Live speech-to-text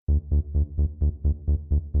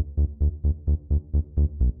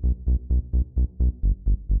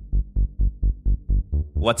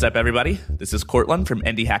What's up, everybody? This is Courtland from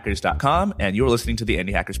IndieHackers.com, and you're listening to the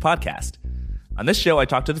Indie Hackers Podcast. On this show, I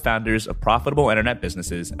talk to the founders of profitable internet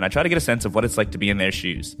businesses, and I try to get a sense of what it's like to be in their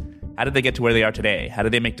shoes. How did they get to where they are today? How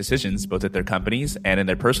did they make decisions both at their companies and in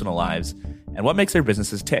their personal lives? And what makes their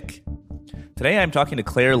businesses tick? Today, I'm talking to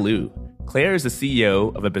Claire Liu. Claire is the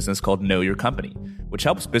CEO of a business called Know Your Company, which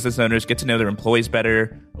helps business owners get to know their employees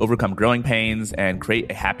better, overcome growing pains, and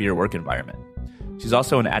create a happier work environment. She's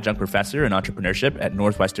also an adjunct professor in entrepreneurship at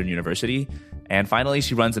Northwestern University. And finally,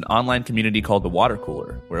 she runs an online community called The Water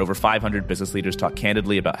Cooler, where over 500 business leaders talk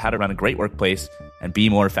candidly about how to run a great workplace and be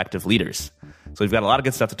more effective leaders. So we've got a lot of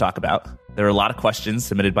good stuff to talk about. There are a lot of questions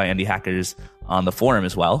submitted by Indie Hackers on the forum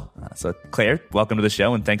as well. So Claire, welcome to the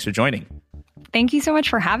show and thanks for joining. Thank you so much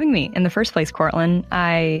for having me in the first place, Courtland.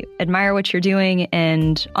 I admire what you're doing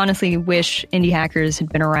and honestly wish Indie Hackers had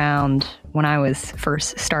been around when I was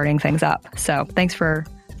first starting things up. So thanks for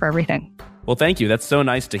everything. Well, thank you. That's so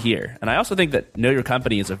nice to hear. And I also think that Know Your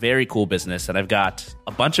Company is a very cool business, and I've got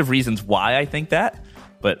a bunch of reasons why I think that.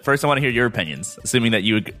 But first, I want to hear your opinions. Assuming that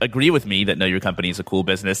you agree with me that Know Your Company is a cool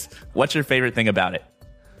business, what's your favorite thing about it?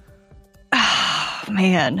 Oh,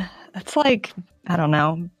 man, that's like, I don't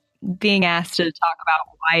know, being asked to talk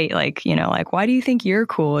about why, why do you think you're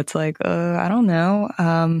cool? It's like, I don't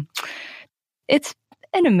know. It's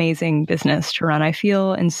an amazing business to run. I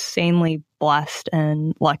feel insanely blessed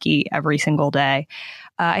and lucky every single day.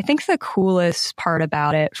 I think the coolest part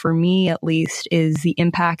about it, for me at least, is the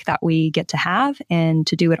impact that we get to have and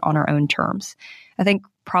to do it on our own terms. I think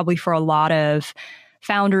probably for a lot of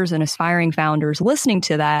founders and aspiring founders listening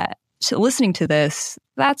to this,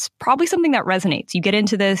 that's probably something that resonates. You get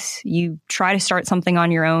into this, you try to start something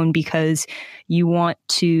on your own because you want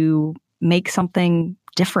to make something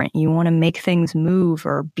different. You want to make things move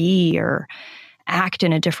or be or act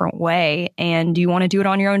in a different way. And you want to do it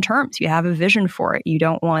on your own terms. You have a vision for it. You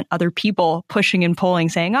don't want other people pushing and pulling,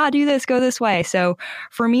 saying, do this, go this way. So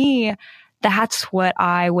for me, that's what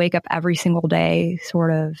I wake up every single day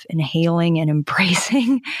sort of inhaling and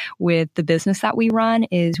embracing with the business that we run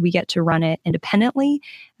is we get to run it independently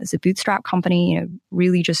as a bootstrap company,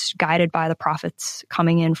 really just guided by the profits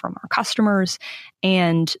coming in from our customers.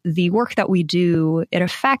 And the work that we do, it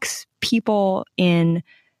affects people in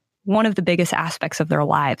one of the biggest aspects of their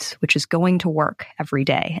lives, which is going to work every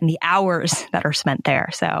day and the hours that are spent there.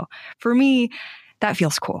 So for me, that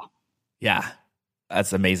feels cool. Yeah,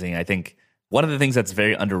 that's amazing. I think one of the things that's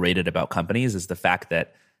very underrated about companies is the fact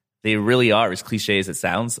that they really are, as cliche as it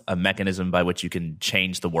sounds, a mechanism by which you can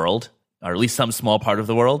change the world, or at least some small part of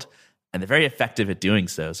the world. And they're very effective at doing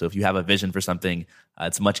so. So if you have a vision for something,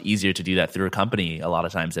 it's much easier to do that through a company a lot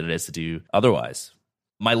of times than it is to do otherwise.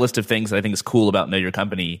 My list of things that I think is cool about Know Your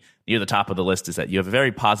Company, near the top of the list is that you have a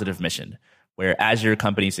very positive mission, where as your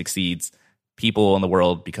company succeeds, people in the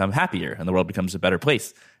world become happier and the world becomes a better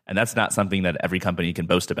place. And that's not something that every company can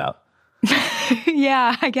boast about.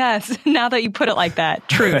 Yeah, I guess. Now that you put it like that,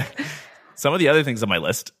 true. Some of the other things on my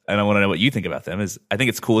list, and I want to know what you think about them, is I think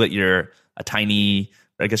it's cool that you're a tiny,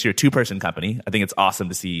 or I guess you're a two-person company. I think it's awesome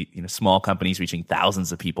to see small companies reaching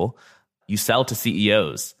thousands of people. You sell to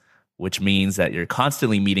CEOs, which means that you're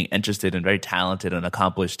constantly meeting interested and very talented and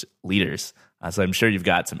accomplished leaders. So I'm sure you've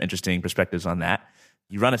got some interesting perspectives on that.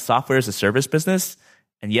 You run a software as a service business,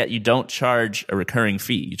 and yet you don't charge a recurring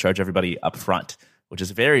fee. You charge everybody up front, which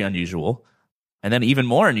is very unusual. And then even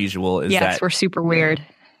more unusual is that... Yes, we're super weird.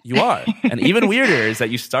 You are. And even weirder is that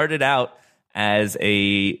you started out as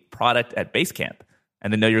a product at Basecamp,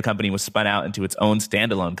 and then Know Your Company was spun out into its own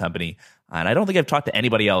standalone company. And I don't think I've talked to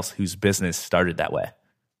anybody else whose business started that way.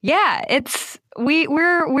 Yeah,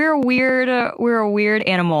 we're a weird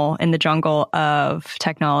animal in the jungle of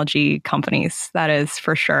technology companies. That is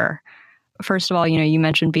for sure. First of all, you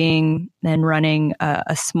mentioned being and running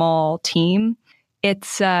a small team.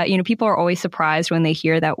 It's, people are always surprised when they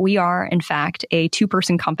hear that we are, in fact, a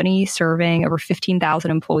two-person company serving over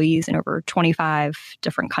 15,000 employees in over 25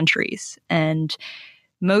 different countries. And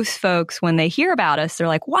most folks, when they hear about us, they're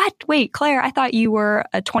like, what? Wait, Claire, I thought you were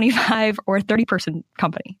a 25 or 30-person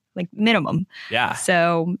company, like minimum. Yeah.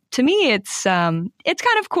 So to me, it's kind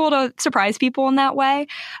of cool to surprise people in that way.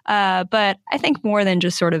 But I think more than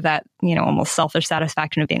just sort of that, almost selfish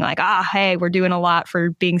satisfaction of being like, hey, we're doing a lot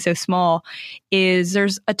for being so small, is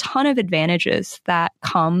there's a ton of advantages that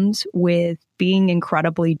comes with being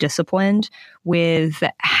incredibly disciplined with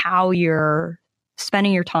how you're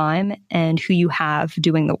spending your time and who you have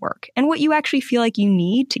doing the work and what you actually feel like you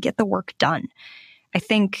need to get the work done. I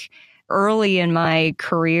think early in my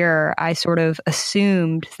career, I sort of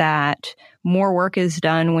assumed that more work is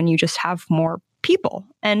done when you just have more people.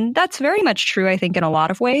 And that's very much true, I think, in a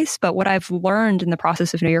lot of ways. But what I've learned in the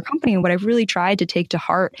process of Know Your Company and what I've really tried to take to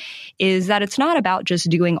heart is that it's not about just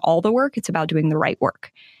doing all the work, it's about doing the right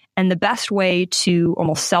work. And the best way to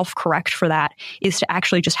almost self-correct for that is to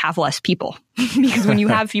actually just have less people. Because when you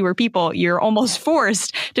have fewer people, you're almost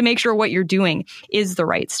forced to make sure what you're doing is the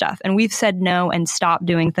right stuff. And we've said no and stopped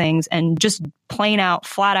doing things and just plain out,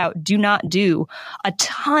 flat out, do not do a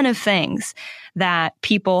ton of things that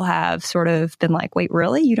people have sort of been like, wait,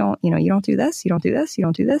 really? You don't do this, you don't do this, you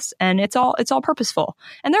don't do this. And it's all purposeful.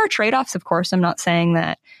 And there are trade-offs, of course. I'm not saying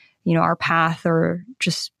that, our path or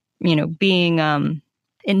just, being,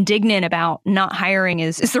 indignant about not hiring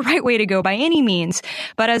is the right way to go by any means.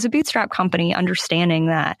 But as a bootstrap company, understanding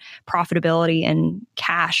that profitability and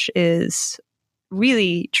cash is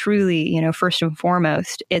really, truly, first and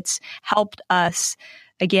foremost, it's helped us,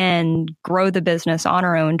 again, grow the business on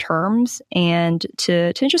our own terms and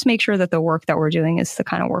to just make sure that the work that we're doing is the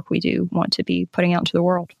kind of work we do want to be putting out into the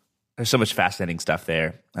world. There's so much fascinating stuff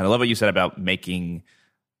there. And I love what you said about making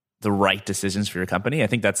the right decisions for your company. I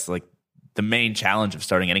think that's like the main challenge of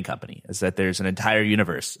starting any company is that there's an entire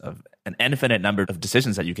universe of an infinite number of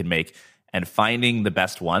decisions that you can make, and finding the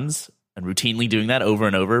best ones and routinely doing that over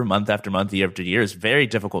and over, month after month, year after year is very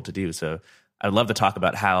difficult to do. So I'd love to talk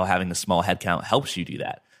about how having a small headcount helps you do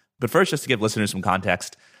that. But first, just to give listeners some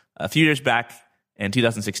context, a few years back in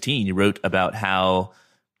 2016, you wrote about how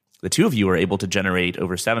the two of you were able to generate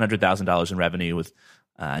over $700,000 in revenue with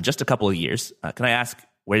just a couple of years. Can I ask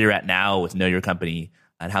where you're at now with Know Your Company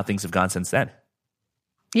and how things have gone since then?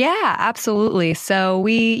 Yeah, absolutely. So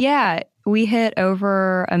we hit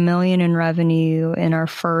over $1 million in revenue in our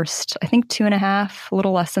first, I think 2.5, a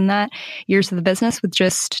little less than that, years of the business with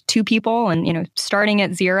just 2 people and, starting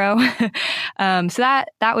at zero. So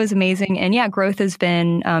that was amazing. And yeah, growth has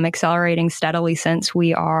been accelerating steadily since.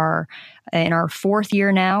 We are in our 4th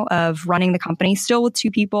year now of running the company, still with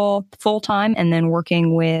 2 people full time, and then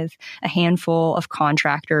working with a handful of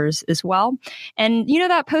contractors as well. And,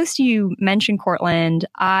 that post you mentioned, Courtland,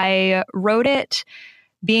 I wrote it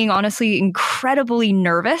being honestly incredibly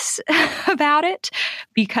nervous about it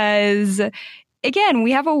because, again,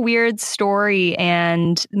 we have a weird story,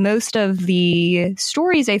 and most of the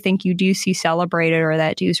stories I think you do see celebrated or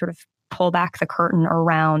that do sort of pull back the curtain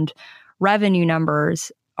around revenue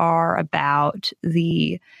numbers are about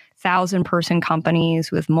the 1,000-person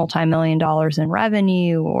companies with multi-million dollars in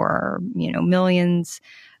revenue or, millions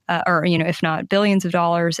or, if not billions of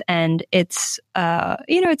dollars. And it's,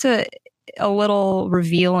 it's a little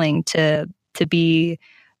revealing to be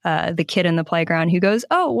the kid in the playground who goes,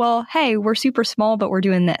 oh, well, hey, we're super small, but we're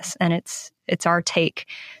doing this. And it's our take.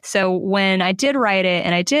 So when I did write it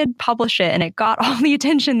and I did publish it and it got all the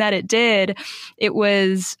attention that it did, it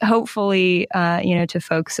was hopefully, to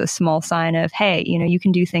folks a small sign of, hey, you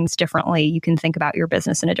can do things differently. You can think about your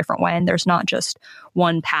business in a different way. And there's not just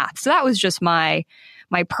one path. So that was just my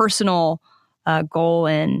personal goal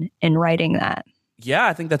in writing that. Yeah,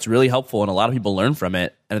 I think that's really helpful, and a lot of people learn from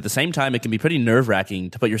it. And at the same time, it can be pretty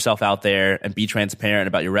nerve-wracking to put yourself out there and be transparent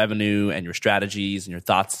about your revenue and your strategies and your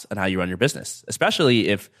thoughts on how you run your business, especially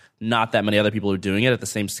if not that many other people are doing it at the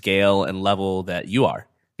same scale and level that you are.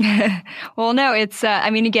 Well, no, it's,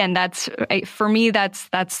 again, that's, for me, that's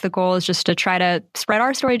the goal, is just to try to spread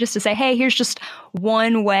our story, just to say, hey, here's just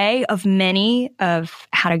one way of many of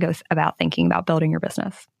how to go about thinking about building your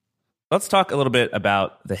business. Let's talk a little bit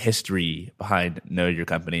about the history behind Know Your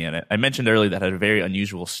Company. And I mentioned earlier that it had a very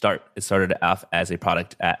unusual start. It started off as a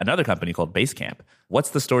product at another company called Basecamp. What's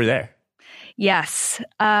the story there? Yes,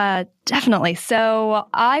 definitely. So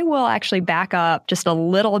I will actually back up just a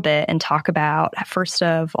little bit and talk about, first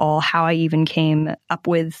of all, how I even came up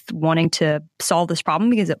with wanting to solve this problem,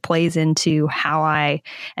 because it plays into how I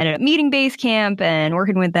ended up meeting Basecamp and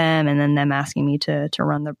working with them, and then them asking me to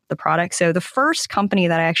run the product. So the first company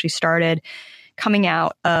that I actually started coming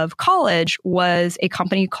out of college was a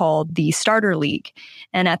company called the Starter League.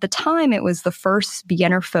 And at the time, it was the first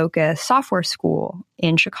beginner-focused software school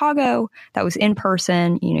in Chicago that was in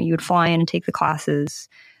person. You would fly in and take the classes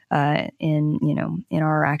in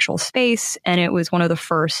our actual space. And it was one of the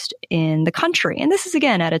first in the country. And this is,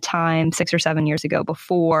 again, at a time 6 or 7 years ago,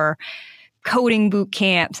 before coding boot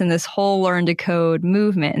camps and this whole learn to code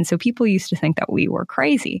movement. And so people used to think that we were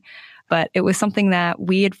crazy. But it was something that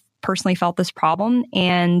we had personally felt this problem.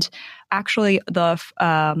 And actually,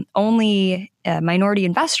 the only minority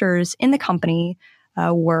investors in the company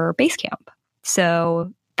were Basecamp.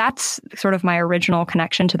 So that's sort of my original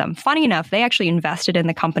connection to them. Funny enough, they actually invested in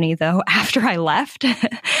the company, though, after I left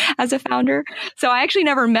as a founder. So I actually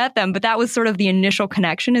never met them, but that was sort of the initial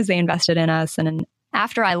connection, as they invested in us. And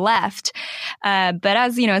after I left. But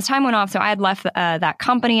as time went off, so I had left that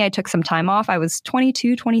company. I took some time off. I was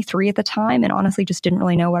 22, 23 at the time, and honestly just didn't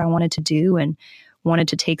really know what I wanted to do and wanted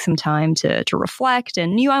to take some time to reflect,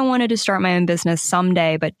 and knew I wanted to start my own business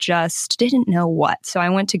someday, but just didn't know what. So I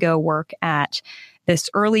went to go work at this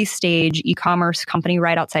early stage e-commerce company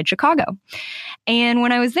right outside Chicago. And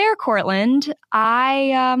when I was there, Courtland,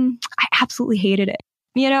 I absolutely hated it.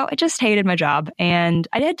 I just hated my job. And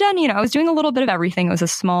I had done, I was doing a little bit of everything. It was a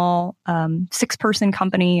small 6-person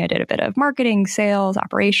company. I did a bit of marketing, sales,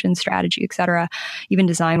 operations, strategy, etc., even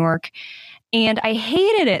design work. And I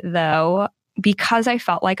hated it, though, because I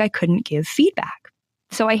felt like I couldn't give feedback.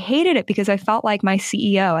 So I hated it because I felt like my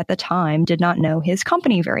CEO at the time did not know his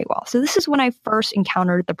company very well. So this is when I first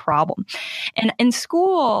encountered the problem. And in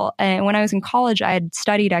school, and when I was in college, I had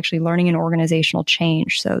studied actually learning and organizational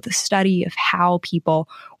change. So the study of how people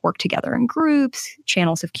work together in groups,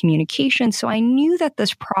 channels of communication. So I knew that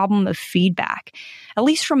this problem of feedback, at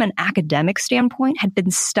least from an academic standpoint, had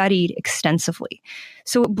been studied extensively.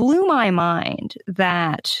 So it blew my mind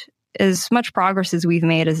that as much progress as we've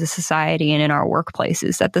made as a society and in our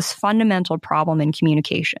workplaces, that this fundamental problem in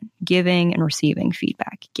communication, giving and receiving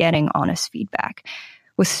feedback, getting honest feedback,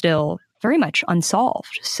 was still very much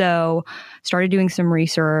unsolved. So started doing some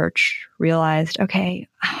research, realized, okay,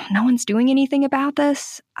 no one's doing anything about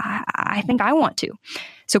this. I think I want to.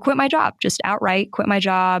 So quit my job, just outright quit my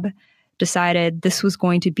job, decided this was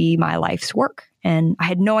going to be my life's work. And I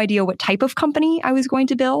had no idea what type of company I was going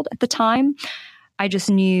to build at the time. I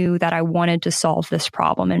just knew that I wanted to solve this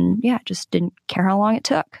problem, and just didn't care how long it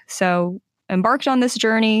took. So embarked on this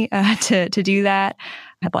journey to do that.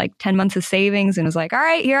 I had like 10 months of savings and was like, all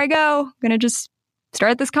right, here I go. I'm going to just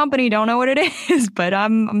start this company. Don't know what it is, but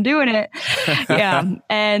I'm doing it. Yeah.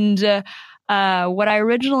 And what I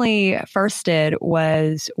originally first did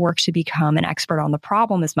was work to become an expert on the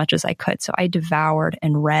problem as much as I could. So I devoured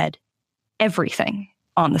and read everything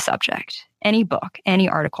on the subject. Any book, any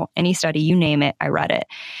article, any study, you name it, I read it.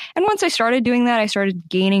 And once I started doing that, I started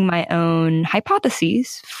gaining my own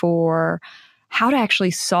hypotheses for how to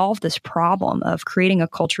actually solve this problem of creating a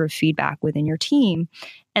culture of feedback within your team.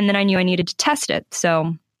 And then I knew I needed to test it.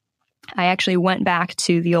 So I actually went back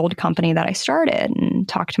to the old company that I started and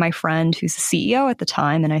talked to my friend who's the CEO at the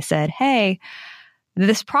time. And I said, hey,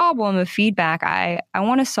 this problem of feedback, I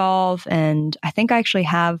want to solve, and I think I actually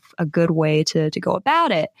have a good way to go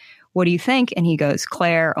about it. What do you think? And he goes,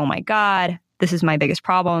 Claire, oh my God, this is my biggest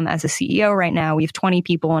problem as a CEO right now. We have 20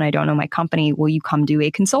 people and I don't know my company. Will you come do a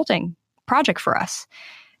consulting project for us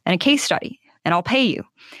and a case study, and I'll pay you?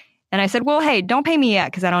 And I said, well, hey, don't pay me yet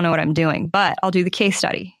because I don't know what I'm doing, but I'll do the case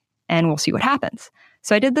study and we'll see what happens.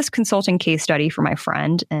 So I did this consulting case study for my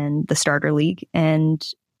friend and the Starter League, and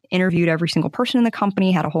interviewed every single person in the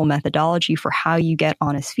company, had a whole methodology for how you get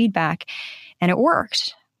honest feedback, and it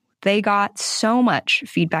worked. They got so much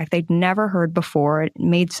feedback they'd never heard before. It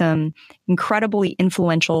made some incredibly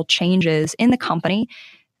influential changes in the company.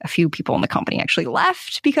 A few people in the company actually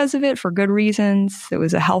left because of it for good reasons. It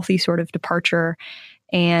was a healthy sort of departure,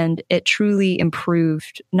 and it truly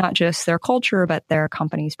improved not just their culture, but their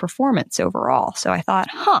company's performance overall. So I thought,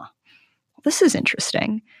 this is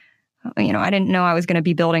interesting. I didn't know I was going to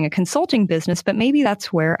be building a consulting business, but maybe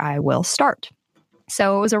that's where I will start.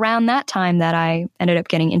 So it was around that time that I ended up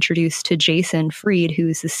getting introduced to Jason Fried,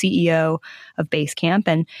 who's the CEO of Basecamp.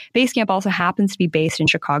 And Basecamp also happens to be based in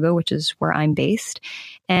Chicago, which is where I'm based.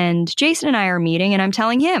 And Jason and I are meeting, and I'm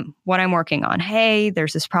telling him what I'm working on. Hey,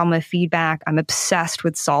 there's this problem of feedback. I'm obsessed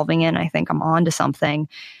with solving it, and I think I'm on to something.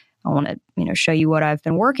 I want to, show you what I've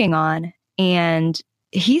been working on. And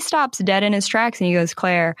he stops dead in his tracks and he goes,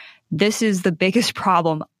 Claire, this is the biggest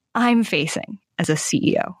problem I'm facing as a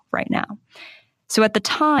CEO right now. So at the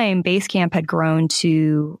time, Basecamp had grown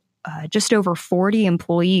to just over 40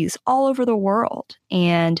 employees all over the world.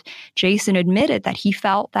 And Jason admitted that he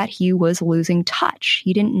felt that he was losing touch.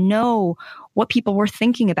 He didn't know what people were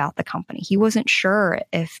thinking about the company. He wasn't sure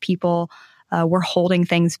if people were holding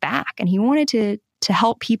things back. And he wanted to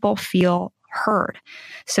help people feel heard.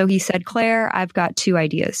 So he said, Claire, I've got 2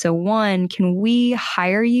 ideas. So 1, can we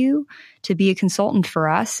hire you to be a consultant for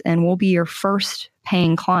us, and we'll be your first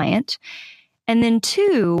paying client? And then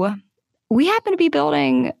 2, we happen to be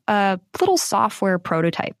building a little software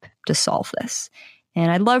prototype to solve this,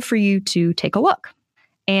 and I'd love for you to take a look.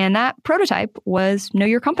 And that prototype was Know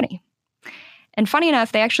Your Company. And funny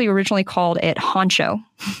enough, they actually originally called it Honcho,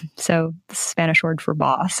 so the Spanish word for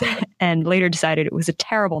boss, and later decided it was a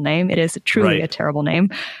terrible name. It is truly a terrible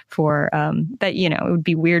name for that. It would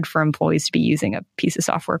be weird for employees to be using a piece of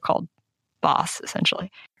software called Boss, essentially.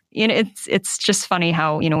 it's just funny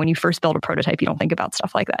how, when you first build a prototype, you don't think about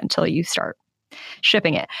stuff like that until you start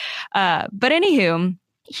shipping it. But anywho,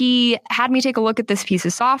 he had me take a look at this piece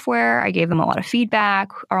of software. I gave them a lot of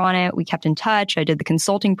feedback on it. We kept in touch. I did the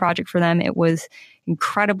consulting project for them. It was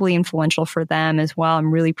incredibly influential for them as well.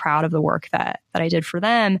 I'm really proud of the work that I did for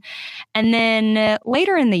them. And then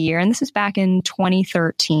later in the year, and this was back in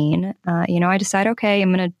 2013, I decided, okay,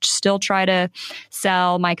 I'm going to still try to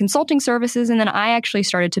sell my consulting services. And then I actually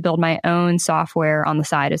started to build my own software on the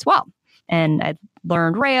side as well. And I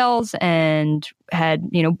learned Rails and had,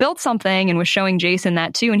 built something and was showing Jason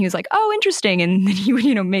that too. And he was like, oh, interesting. And then he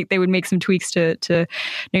would, they would make some tweaks to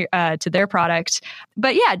their product.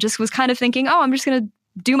 But yeah, just was kind of thinking, oh, I'm just going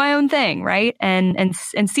to do my own thing. Right. And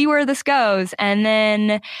see where this goes. And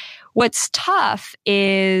then what's tough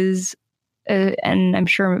is, and I'm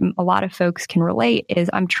sure a lot of folks can relate, is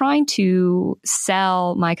I'm trying to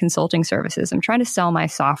sell my consulting services. I'm trying to sell my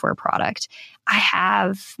software product. I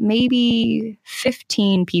have maybe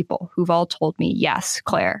 15 people who've all told me, yes,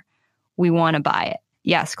 Claire, we want to buy it.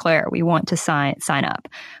 Yes, Claire, we want to sign up,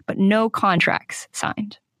 but no contracts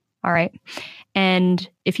signed. All right. And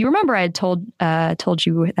if you remember, I had told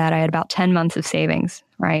you that I had about 10 months of savings,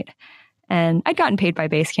 right? And I'd gotten paid by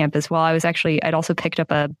Basecamp as well. I'd also picked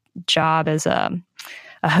up a job as a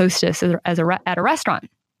hostess at a restaurant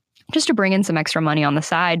just to bring in some extra money on the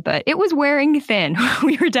side, but it was wearing thin.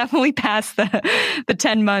 We were definitely past the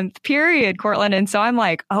 10-month period, Courtland. And so I'm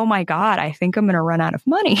like, oh my God, I think I'm going to run out of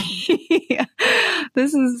money.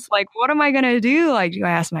 This is like, what am I going to do? Like, do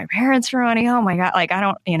I ask my parents for money? Oh my God. Like,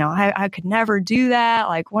 I could never do that.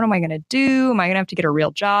 Like, what am I going to do? Am I going to have to get a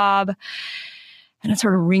real job? And it's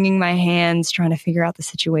sort of wringing my hands, trying to figure out the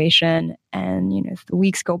situation. And, the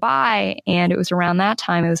weeks go by, and it was around that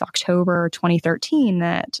time, it was October 2013,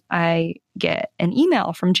 that I get an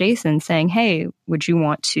email from Jason saying, hey, would you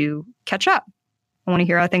want to catch up? I want to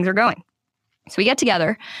hear how things are going. So we get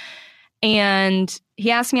together, and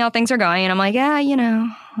he asked me how things are going. And I'm like, yeah,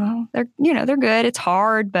 well, they're good. It's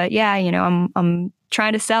hard, but yeah, I'm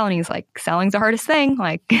trying to sell. And he's like, selling's the hardest thing.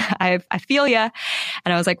 Like, I feel ya.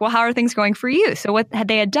 And I was like, well, how are things going for you? So what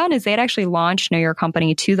they had done is they had actually launched Know Your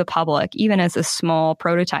Company to the public, even as a small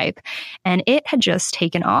prototype. And it had just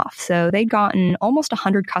taken off. So they'd gotten almost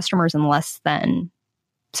 100 customers in less than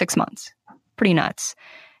 6 months. Pretty nuts.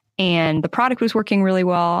 And the product was working really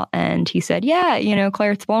well. And he said, yeah,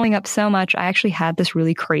 Claire, it's blowing up so much. I actually had this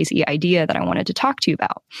really crazy idea that I wanted to talk to you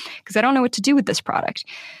about because I don't know what to do with this product.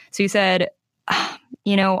 So he said,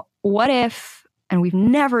 what if, and we've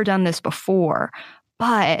never done this before,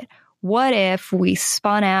 but what if we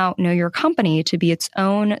spun out Know Your Company to be its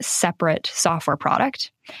own separate software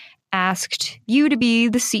product, asked you to be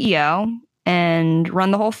the CEO and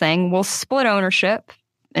run the whole thing. We'll split ownership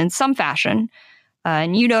in some fashion.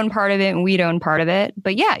 And you'd own part of it and we'd own part of it.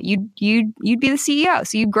 But yeah, you'd be the CEO.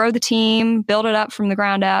 So you grow the team, build it up from the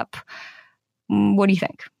ground up. What do you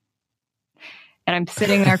think? And I'm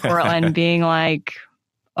sitting there, Courtland, being like,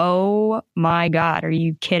 oh my God, are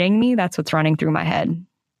you kidding me? That's what's running through my head.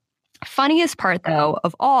 Funniest part, though,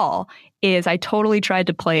 of all is I totally tried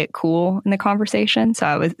to play it cool in the conversation. So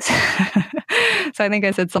I think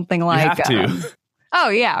I said something like, you have to. Oh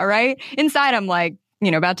yeah, right. Inside, I'm like,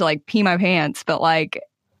 about to like pee my pants, but like,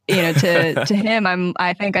 to him,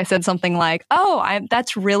 I think I said something like, oh,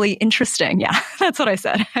 that's really interesting. Yeah, that's what I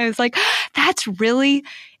said. I was like, that's really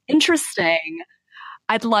interesting.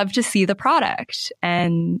 I'd love to see the product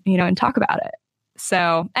and talk about it.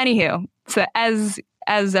 So anywho, so as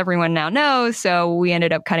everyone now knows, so we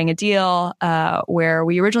ended up cutting a deal where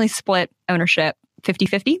we originally split ownership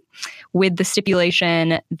 50-50 with the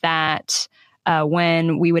stipulation that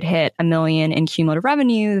when we would hit $1 million in cumulative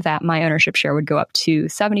revenue, that my ownership share would go up to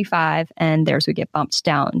 75 and theirs would get bumped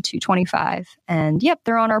down to 25. And yep,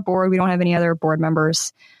 they're on our board. We don't have any other board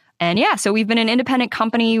members. And yeah, so we've been an independent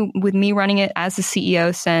company with me running it as the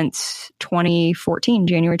CEO since January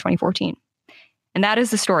 2014. And that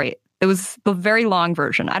is the story. It was the very long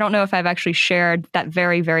version. I don't know if I've actually shared that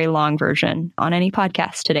very, very long version on any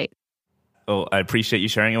podcast to date. Oh, I appreciate you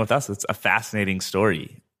sharing it with us. It's a fascinating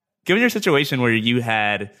story. Given your situation where you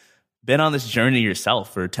had been on this journey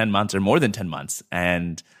yourself for 10 months or more than 10 months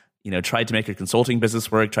and, tried to make your consulting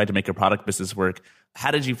business work, tried to make your product business work,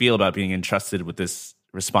 how did you feel about being entrusted with this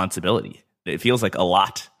responsibility? It feels like a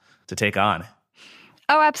lot to take on.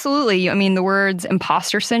 Oh, absolutely. I mean, the words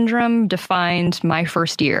imposter syndrome defined my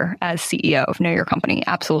first year as CEO of Know Your Company.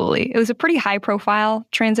 Absolutely. It was a pretty high profile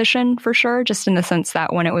transition for sure, just in the sense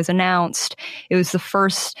that when it was announced, it was the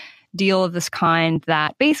first deal of this kind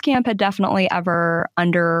that Basecamp had definitely ever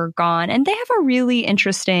undergone. And they have a really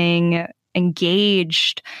interesting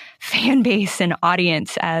engaged fan base and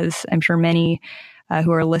audience as I'm sure many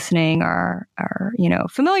who are listening are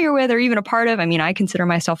familiar with or even a part of. I mean, I consider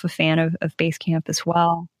myself a fan of Basecamp as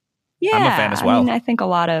well. Yeah, I'm a fan as well. I mean, I think a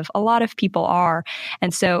lot of people are.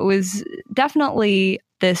 And so it was definitely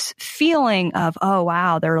this feeling of, oh,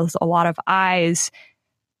 wow, there was a lot of eyes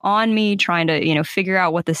on me trying to, figure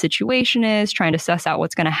out what the situation is, trying to suss out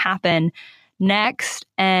what's going to happen next.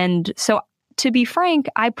 And so to be frank,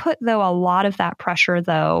 I put, though, a lot of that pressure,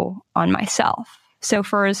 though, on myself. So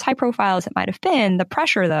for as high profile as it might have been, the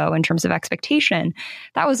pressure, though, in terms of expectation,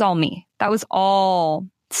 that was all me. That was all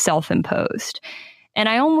self-imposed. And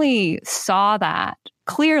I only saw that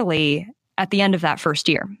clearly at the end of that first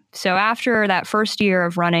year. So after that first year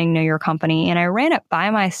of running Know Your Company, and I ran it by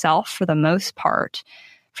myself for the most part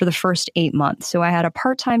for the first 8 months. So I had a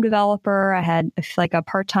part-time developer. I had a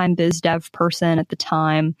part-time biz dev person at the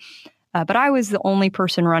time. But I was the only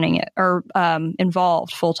person running it or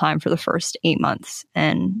involved full-time for the first 8 months.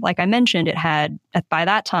 And like I mentioned, it had, by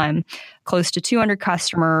that time, close to 200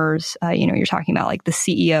 customers. You're talking about like the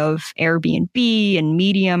CEO of Airbnb and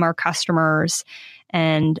Medium are customers.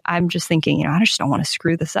 And I'm just thinking, I just don't want to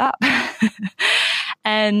screw this up.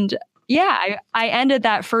 And yeah, I ended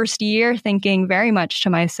that first year thinking very much to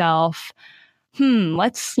myself,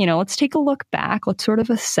 let's take a look back. Let's sort of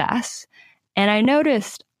assess. And I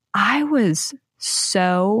noticed I was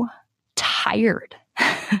so tired.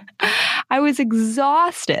 I was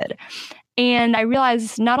exhausted. And I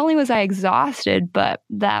realized not only was I exhausted, but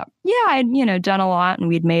that, I'd, done a lot and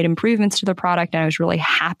we'd made improvements to the product. And I was really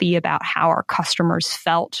happy about how our customers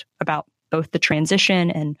felt about both the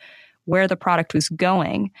transition and where the product was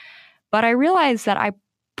going. But I realized that I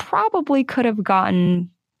probably could have gotten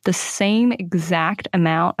the same exact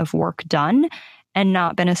amount of work done and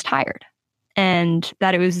not been as tired. And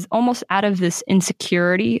that it was almost out of this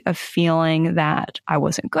insecurity of feeling that I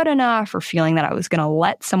wasn't good enough or feeling that I was going to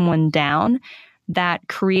let someone down that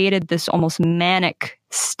created this almost manic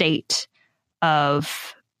state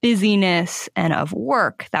of busyness and of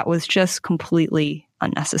work that was just completely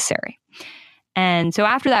unnecessary. And so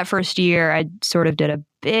after that first year, I sort of did a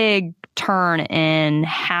big turn in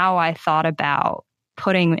how I thought about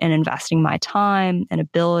putting and investing my time and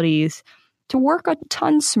abilities to work a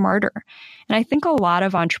ton smarter. And I think a lot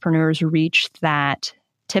of entrepreneurs reach that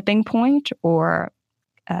tipping point or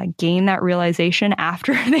gain that realization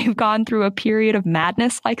after they've gone through a period of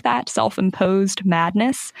madness like that, self-imposed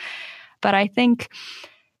madness. But I think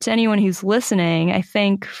to anyone who's listening, I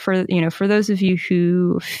think for those of you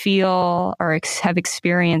who feel or have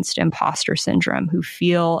experienced imposter syndrome, who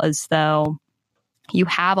feel as though you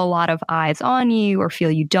have a lot of eyes on you or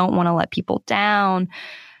feel you don't want to let people down,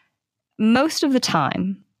 most of the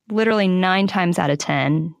time, literally 9 times out of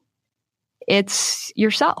 10, it's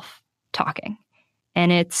yourself talking.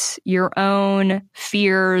 And it's your own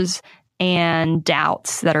fears and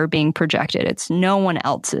doubts that are being projected. It's no one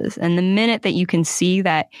else's. And the minute that you can see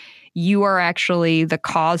that you are actually the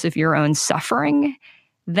cause of your own suffering,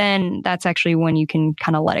 then that's actually when you can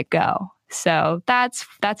kind of let it go. So that's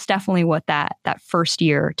definitely what that first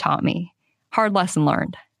year taught me. Hard lesson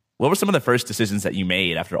learned. What were some of the first decisions that you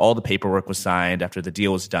made after all the paperwork was signed, after the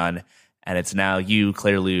deal was done, and it's now you,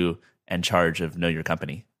 Claire Liu, in charge of Know Your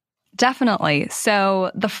Company? Definitely.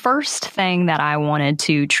 So the first thing that I wanted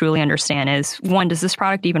to truly understand is, 1, does this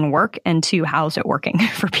product even work? And 2, how's it working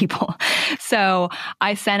for people? So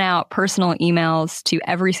I sent out personal emails to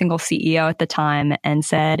every single CEO at the time and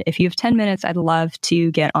said, if you have 10 minutes, I'd love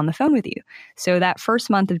to get on the phone with you. So that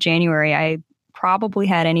first month of January, I probably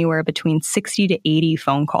had anywhere between 60 to 80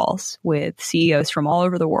 phone calls with CEOs from all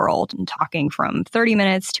over the world and talking from 30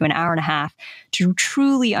 minutes to an hour and a half to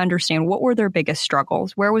truly understand what were their biggest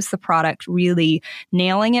struggles, where was the product really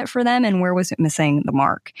nailing it for them, and where was it missing the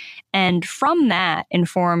mark. And from that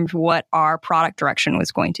informed what our product direction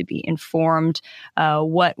was going to be, informed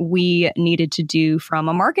what we needed to do from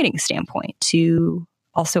a marketing standpoint to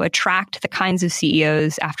also attract the kinds of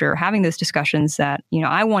CEOs after having those discussions that,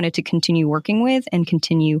 I wanted to continue working with and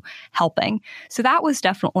continue helping. So that was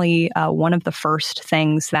definitely one of the first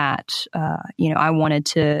things that, I wanted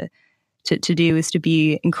to do, is to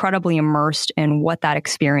be incredibly immersed in what that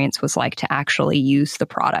experience was like to actually use the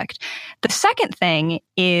product. The second thing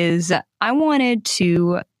is I wanted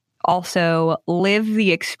to also live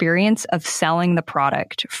the experience of selling the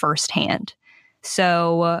product firsthand.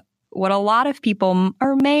 So what a lot of people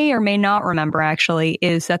may or may not remember, actually,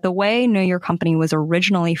 is that the way Know Your Company was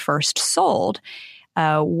originally first sold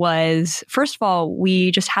was, first of all,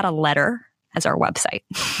 we just had a letter as our website.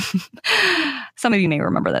 Some of you may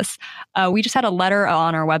remember this. We just had a letter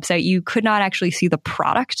on our website. You could not actually see the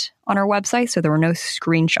product on our website, so there were no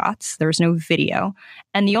screenshots. There was no video.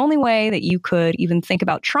 And the only way that you could even think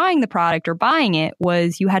about trying the product or buying it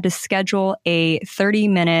was you had to schedule a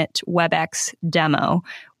 30-minute WebEx demo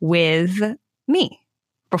with me.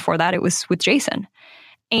 Before that, it was with Jason.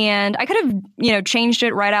 And I could have, changed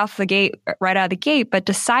it right out of the gate, but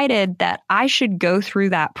decided that I should go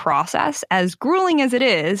through that process, as grueling as it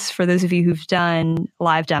is for those of you who've done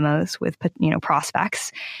live demos with,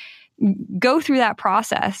 prospects. Go through that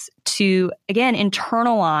process to, again,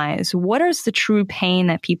 internalize what is the true pain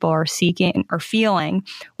that people are seeking or feeling.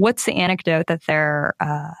 What's the anecdote that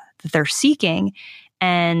they're seeking?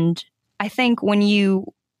 And I think when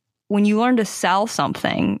you learn to sell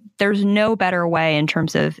something, there's no better way in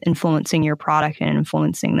terms of influencing your product and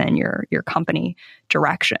influencing then your company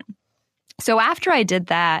direction. So after I did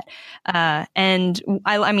that, and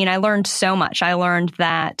I learned so much. I learned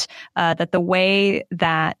that the way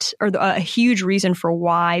that, or a huge reason for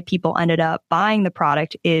why people ended up buying the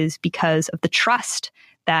product is because of the trust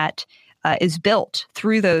that is built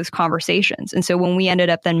through those conversations. And so when we ended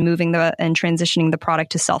up then moving and transitioning the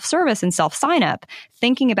product to self-service and self-sign-up,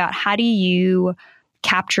 thinking about how do you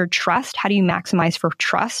capture trust, how do you maximize for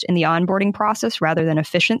trust in the onboarding process rather than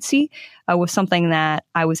efficiency, was something that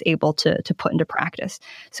I was able to put into practice.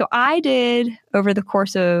 So I did, over the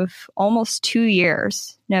course of almost 2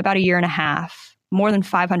 years, about a year and a half, more than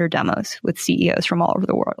 500 demos with CEOs from all over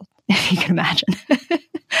the world, if you can imagine.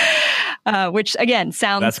 Which again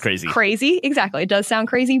sounds That's crazy. Exactly. It does sound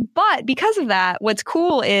crazy. But because of that, what's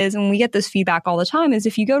cool is, and we get this feedback all the time, is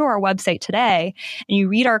if you go to our website today and you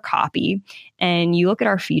read our copy and you look at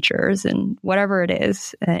our features and whatever it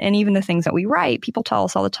is, and even the things that we write, people tell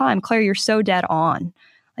us all the time, Claire, you're so dead on.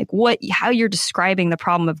 Like how you're describing the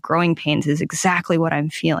problem of growing pains is exactly what I'm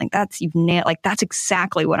feeling. That's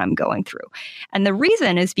exactly what I'm going through. And the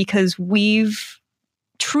reason is because we've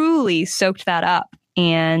truly soaked that up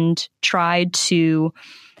and tried to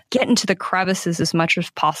get into the crevices as much as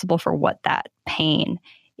possible for what that pain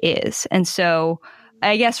is. And so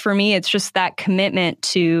I guess for me, it's just that commitment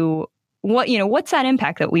to what's that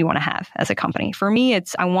impact that we want to have as a company? For me,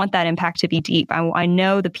 I want that impact to be deep. I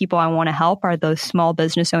know the people I want to help are those small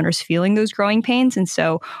business owners feeling those growing pains. And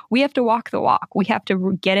so we have to walk the walk. We have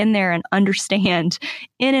to get in there and understand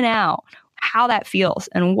in and out how that feels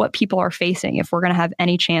and what people are facing if we're going to have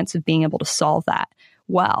any chance of being able to solve that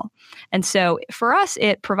well. And so for us,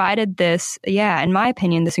 it provided this, in my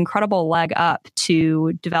opinion, this incredible leg up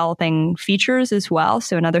to developing features as well.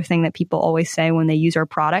 So another thing that people always say when they use our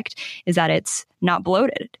product is that it's not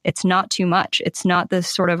bloated. It's not too much. It's not this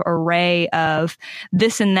sort of array of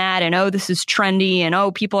this and that and, oh, this is trendy and,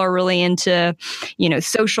 oh, people are really into,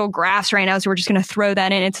 social graphs right now, so we're just going to throw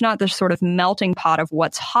that in. It's not this sort of melting pot of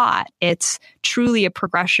what's hot. It's truly a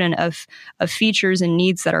progression of features and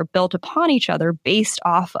needs that are built upon each other based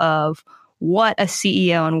off of what a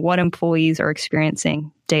CEO and what employees are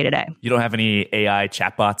experiencing day to day. You don't have any AI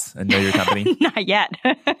chatbots and know your company? Not yet.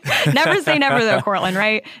 Never say never though, Cortland,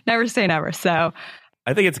 right? Never say never. So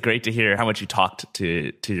I think it's great to hear how much you talked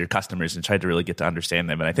to your customers and tried to really get to understand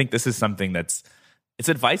them. And I think this is something it's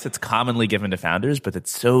advice that's commonly given to founders, but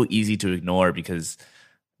it's so easy to ignore because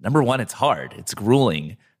number one, it's hard. It's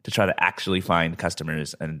grueling to try to actually find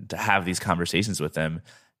customers and to have these conversations with them.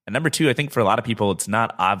 And number two, I think for a lot of people, it's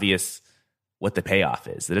not obvious what the payoff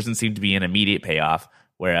is. There doesn't seem to be an immediate payoff.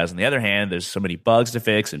 Whereas on the other hand, there's so many bugs to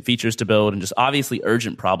fix and features to build and just obviously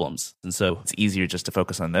urgent problems. And so it's easier just to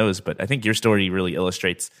focus on those. But I think your story really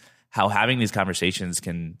illustrates how having these conversations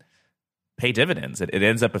can pay dividends. It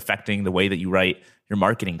ends up affecting the way that you write your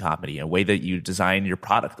marketing copy, the way that you design your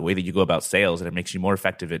product, the way that you go about sales, and it makes you more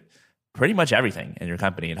effective at pretty much everything in your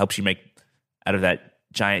company. It helps you make, out of that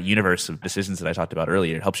giant universe of decisions that I talked about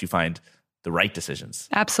earlier, it helps you find the right decisions.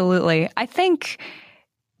 Absolutely. I think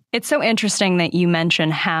it's so interesting that you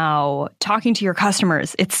mention how talking to your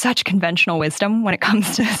customers, it's such conventional wisdom when it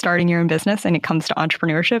comes to starting your own business and it comes to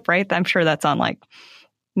entrepreneurship, right? I'm sure that's on like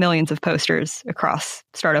millions of posters across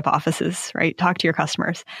startup offices, right? Talk to your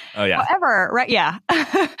customers. Oh, yeah. However, right? Yeah.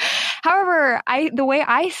 However, the way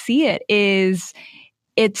I see it is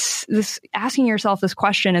it's this asking yourself this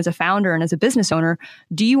question as a founder and as a business owner,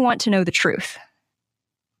 do you want to know the truth?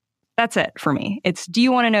 That's it for me. It's, do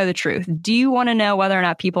you want to know the truth? Do you want to know whether or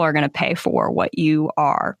not people are going to pay for what you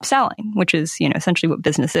are selling, which is, essentially what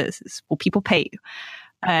business is will people pay you?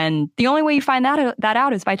 And the only way you find that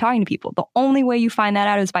out is by talking to people. The only way you find that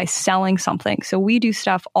out is by selling something. So we do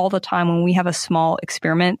stuff all the time when we have a small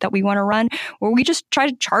experiment that we want to run where we just try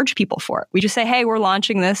to charge people for it. We just say, hey, we're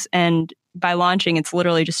launching this and by launching, it's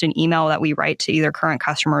literally just an email that we write to either current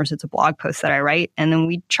customers. It's a blog post that I write, and then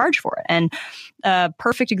we charge for it. And a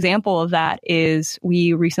perfect example of that is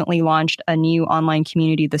we recently launched a new online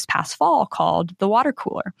community this past fall called The Water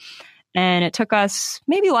Cooler. And it took us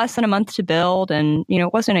maybe less than a month to build. And,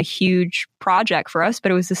 it wasn't a huge project for us,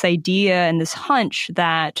 but it was this idea and this hunch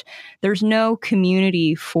that there's no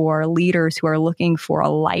community for leaders who are looking for a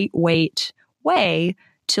lightweight way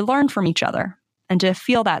to learn from each other and to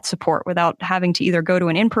feel that support without having to either go to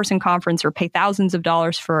an in-person conference or pay thousands of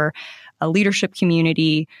dollars for a leadership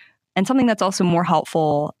community, and something that's also more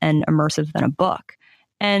helpful and immersive than a book.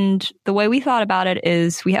 And the way we thought about it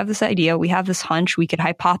is we have this idea, we have this hunch, we could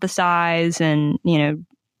hypothesize and,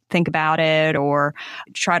 think about it or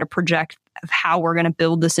try to project how we're going to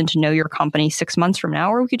build this into Know Your Company 6 months from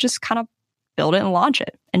now, or we could just kind of build it and launch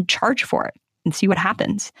it and charge for it and see what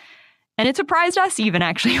happens. And it surprised us even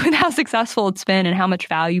actually with how successful it's been and how much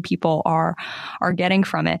value people are getting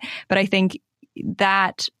from it. But I think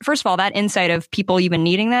that, first of all, that insight of people even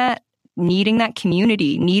needing that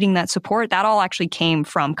community, needing that support, that all actually came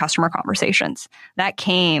from customer conversations. That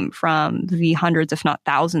came from the hundreds, if not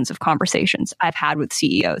thousands of conversations I've had with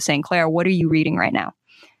CEOs saying, Claire, what are you reading right now?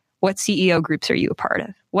 What CEO groups are you a part of?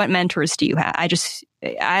 What mentors do you have? I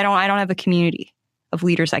don't have a community of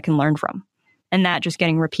leaders I can learn from. And that just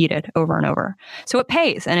getting repeated over and over. So it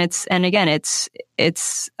pays. And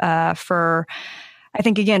it's for, I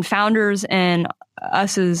think, again, founders and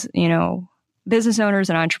us as, business owners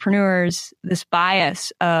and entrepreneurs, this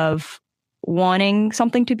bias of wanting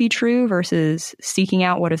something to be true versus seeking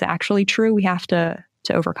out what is actually true. We have to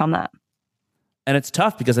overcome that. And it's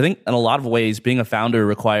tough because I think in a lot of ways, being a founder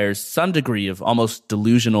requires some degree of almost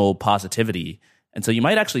delusional positivity. And so you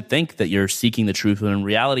might actually think that you're seeking the truth, when in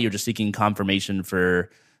reality, you're just seeking confirmation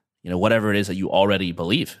for, whatever it is that you already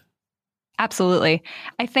believe. Absolutely.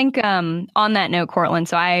 I think on that note, Courtland,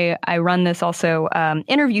 so I run this also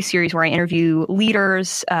interview series where I interview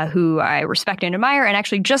leaders who I respect and admire. And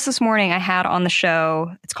actually just this morning I had on the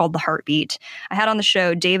show, it's called The Heartbeat. I had on the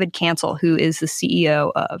show David Cancel, who is the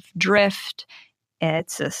CEO of Drift.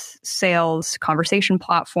 It's a sales conversation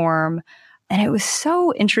platform. And it was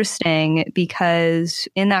so interesting because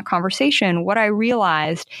in that conversation, what I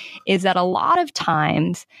realized is that a lot of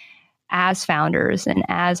times as founders and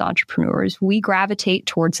as entrepreneurs, we gravitate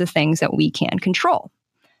towards the things that we can control.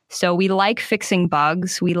 So we like fixing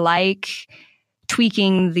bugs. We like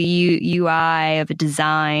tweaking the UI of a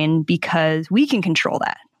design because we can control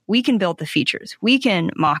that. We can build the features. We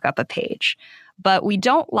can mock up a page. But we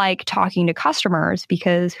don't like talking to customers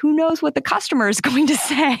because who knows what the customer is going to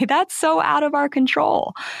say? That's so out of our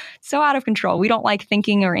control. So out of control. We don't like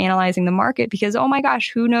thinking or analyzing the market because, oh my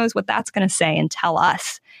gosh, who knows what that's going to say and tell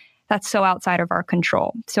us? That's so outside of our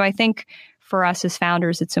control. So I think for us as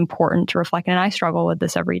founders, it's important to reflect, and I struggle with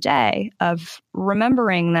this every day, of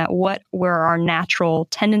remembering that where our natural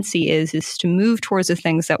tendency is to move towards the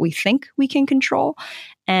things that we think we can control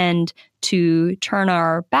and to turn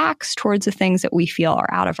our backs towards the things that we feel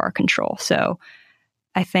are out of our control. So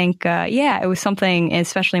I think, it was something,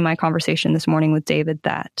 especially my conversation this morning with David,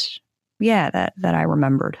 that I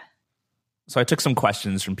remembered. So I took some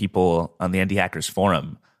questions from people on the Indie Hackers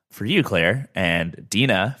forum for you, Claire. And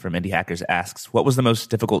Dina from Indie Hackers asks, what was the most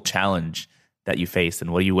difficult challenge that you faced,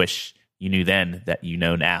 and what do you wish you knew then that you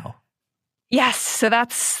know now? Yes. So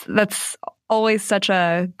that's always such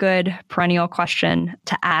a good perennial question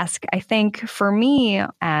to ask. I think for me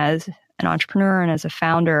as an entrepreneur and as a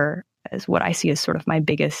founder, is what I see as sort of my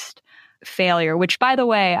biggest failure, which, by the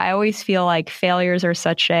way, I always feel like failures are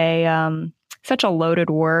such a loaded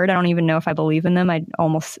word. I don't even know if I believe in them. I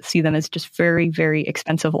almost see them as just very, very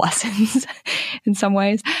expensive lessons in some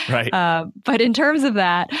ways. Right. But in terms of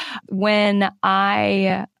that, when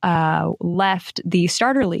I left the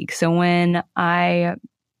Starter League, so when I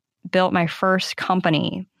built my first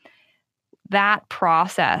company, that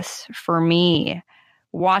process for me,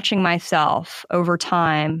 watching myself over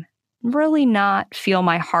time, really not feel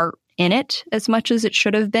my heart in it as much as it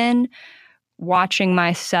should have been, watching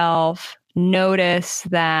myself notice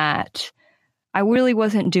that I really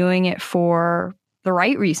wasn't doing it for the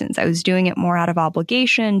right reasons. I was doing it more out of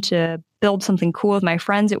obligation to build something cool with my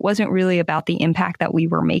friends. It wasn't really about the impact that we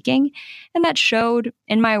were making. And that showed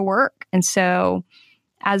in my work. And so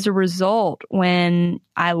as a result, when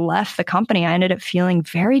I left the company, I ended up feeling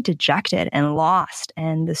very dejected and lost.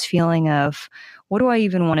 And this feeling of, what do I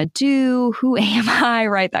even want to do? Who am I?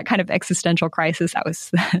 Right? That kind of existential crisis.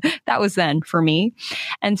 That was then for me.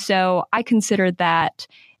 And so I considered that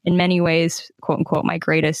in many ways, quote unquote, my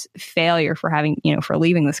greatest failure for having, for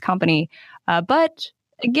leaving this company. But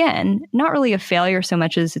again, not really a failure so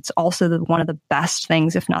much as it's also one of the best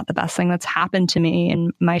things, if not the best thing that's happened to me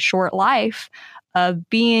in my short life of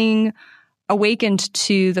being awakened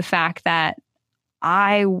to the fact that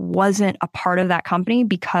I wasn't a part of that company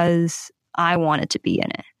because I wanted to be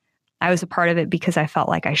in it. I was a part of it because I felt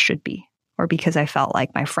like I should be, or because I felt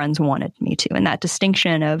like my friends wanted me to. And that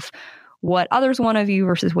distinction of what others want of you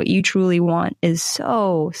versus what you truly want is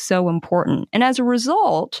so, so important. And as a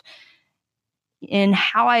result, in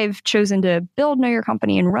how I've chosen to build Know Your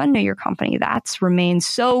Company and run Know Your Company, that's remained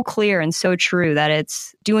so clear and so true that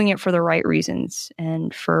it's doing it for the right reasons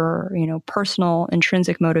and for, personal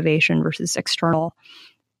intrinsic motivation versus external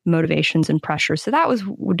motivations and pressures. So that was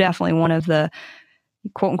definitely one of the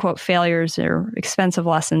quote unquote failures or expensive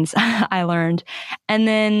lessons I learned. And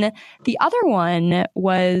then the other one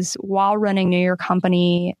was while running Know Your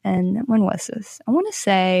Company. And when was this? I want to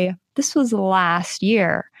say this was last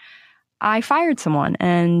year. I fired someone,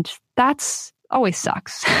 and that's always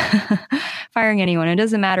sucks. Firing anyone. It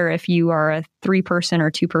doesn't matter if you are a 3-person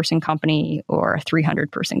or 2-person company or a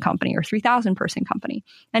 300-person company or 3,000-person company.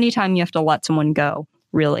 Anytime you have to let someone go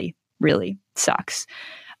really, really sucks.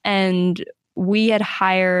 And we had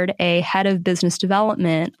hired a head of business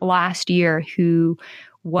development last year who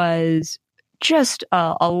was just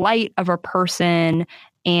a light of a person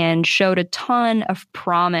and showed a ton of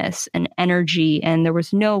promise and energy. And there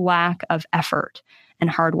was no lack of effort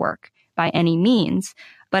and hard work by any means.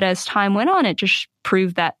 But as time went on, it just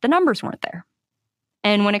proved that the numbers weren't there.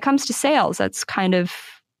 And when it comes to sales, that's kind of,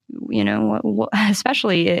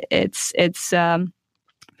 especially it's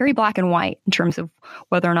very black and white in terms of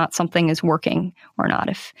whether or not something is working or not,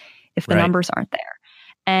 if the numbers aren't there.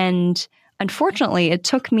 And unfortunately, it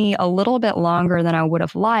took me a little bit longer than I would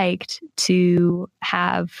have liked to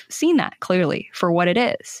have seen that clearly for what it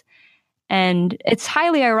is. And it's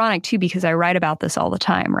highly ironic, too, because I write about this all the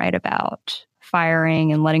time, right? About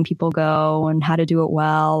firing and letting people go and how to do it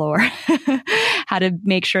well, or how to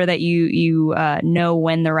make sure that you know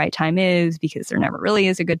when the right time is, because there never really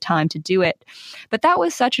is a good time to do it. But that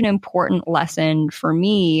was such an important lesson for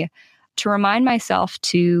me to remind myself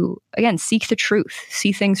to, again, seek the truth,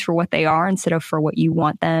 see things for what they are instead of for what you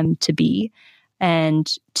want them to be,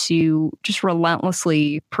 and to just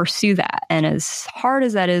relentlessly pursue that. And as hard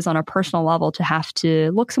as that is on a personal level, to have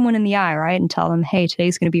to look someone in the eye, right, and tell them, hey,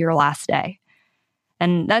 today's going to be your last day.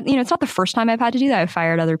 And that, it's not the first time I've had to do that. I've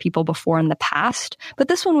fired other people before in the past, but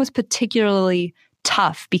this one was particularly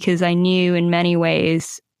tough because I knew in many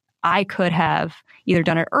ways I could have either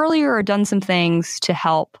done it earlier or done some things to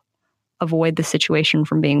help avoid the situation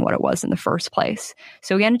from being what it was in the first place.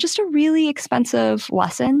 So again, just a really expensive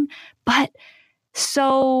lesson, but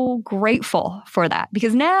so grateful for that,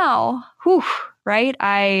 because now, right,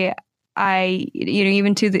 I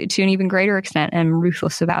even to an even greater extent am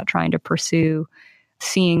ruthless about trying to pursue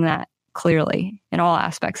seeing that clearly in all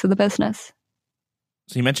aspects of the business.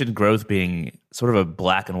 So you mentioned growth being sort of a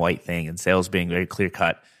black and white thing and sales being very clear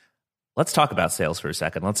cut. Let's talk about sales for a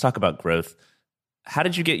second. Let's talk about growth. How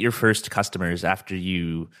did you get your first customers after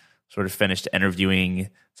you sort of finished interviewing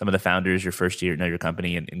some of the founders your first year at Know Your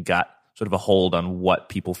Company and got sort of a hold on what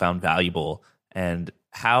people found valuable? And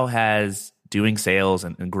how has doing sales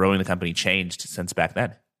and growing the company changed since back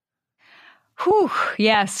then?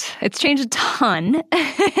 Yes, it's changed a ton,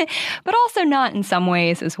 but also not in some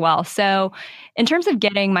ways as well. So in terms of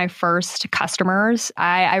getting my first customers,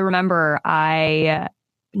 I remember I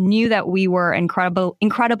knew that we were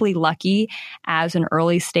incredibly lucky as an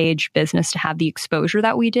early stage business to have the exposure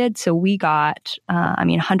that we did. So we got,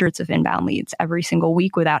 hundreds of inbound leads every single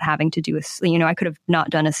week without having to do I could have not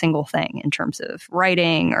done a single thing in terms of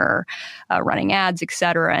writing or running ads, et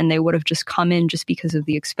cetera. And they would have just come in just because of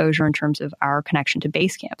the exposure in terms of our connection to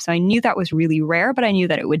Basecamp. So I knew that was really rare, but I knew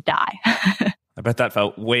that it would die. I bet that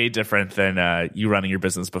felt way different than you running your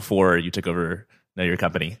business before you took over Know Your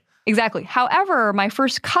Company. Exactly. However, my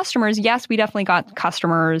first customers, yes, we definitely got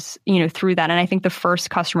customers, through that. And I think the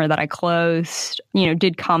first customer that I closed,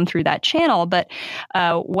 did come through that channel. But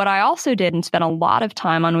what I also did and spent a lot of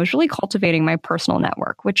time on was really cultivating my personal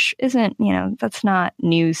network, which isn't, that's not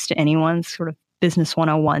news to anyone, sort of business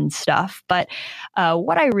 101 stuff. But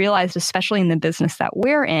what I realized, especially in the business that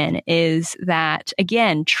we're in, is that,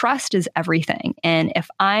 again, trust is everything. And if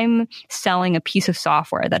I'm selling a piece of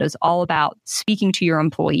software that is all about speaking to your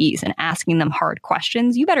employees and asking them hard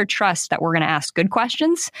questions, you better trust that we're going to ask good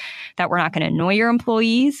questions, that we're not going to annoy your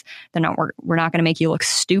employees, we're not going to make you look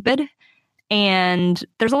stupid. And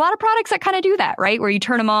there's a lot of products that kind of do that, right? Where you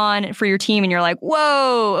turn them on for your team and you're like,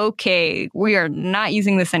 whoa, okay, we are not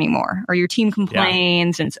using this anymore. Or your team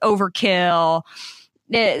complains and it's overkill.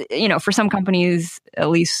 for some companies, at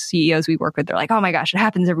least CEOs we work with, they're like, oh my gosh, it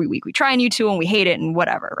happens every week. We try a new tool and we hate it and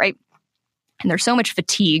whatever, right? And there's so much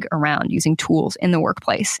fatigue around using tools in the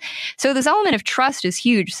workplace. So this element of trust is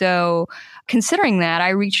huge. So considering that, I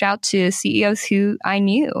reached out to CEOs who I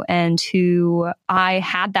knew and who I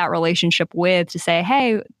had that relationship with to say,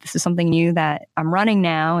 hey, this is something new that I'm running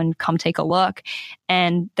now and come take a look.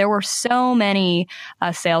 And there were so many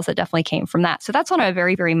sales that definitely came from that. So that's on a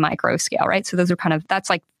very, very micro scale, right? So those are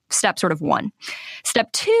that's like step sort of one.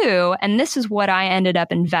 Step two, and this is what I ended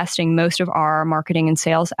up investing most of our marketing and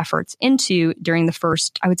sales efforts into during the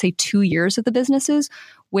first, I would say, 2 years of the businesses,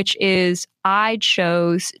 which is I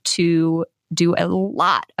chose to do a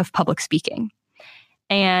lot of public speaking.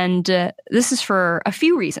 And this is for a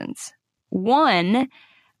few reasons. One,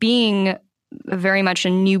 being very much a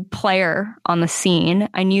new player on the scene,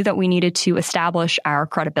 I knew that we needed to establish our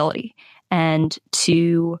credibility and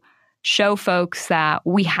to show folks that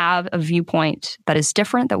we have a viewpoint that is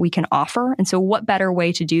different that we can offer. And so what better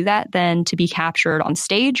way to do that than to be captured on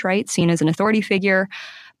stage, right? Seen as an authority figure,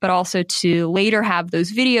 but also to later have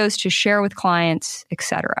those videos to share with clients, et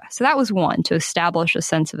cetera. So that was one, to establish a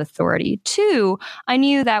sense of authority. Two, I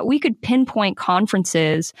knew that we could pinpoint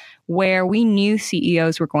conferences where we knew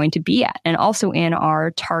CEOs were going to be at and also in our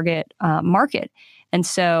target market. And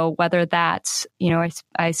so whether that's,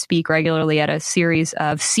 I speak regularly at a series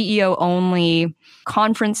of CEO-only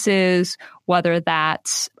conferences, whether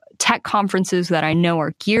that's tech conferences that I know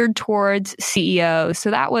are geared towards CEOs.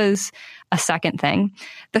 So that was a second thing.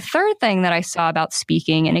 The third thing that I saw about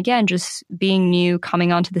speaking, and again, just being new,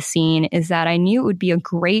 coming onto the scene, is that I knew it would be a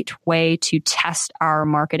great way to test our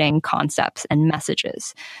marketing concepts and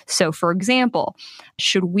messages. So for example,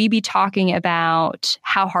 should we be talking about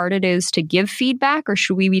how hard it is to give feedback, or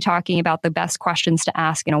should we be talking about the best questions to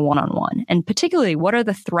ask in a one-on-one? And particularly, what are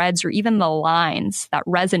the threads or even the lines that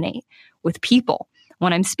resonate with people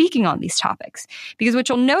when I'm speaking on these topics? Because what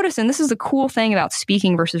you'll notice, and this is the cool thing about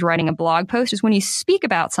speaking versus writing a blog post, is when you speak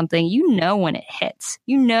about something, when it hits.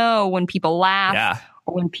 When people laugh,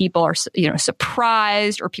 or when people are,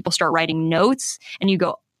 surprised, or people start writing notes, and you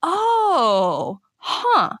go, oh,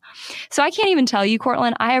 huh. So I can't even tell you,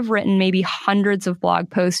 Courtland, I have written maybe hundreds of blog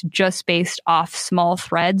posts just based off small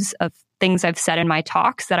threads of things I've said in my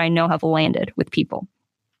talks that I know have landed with people.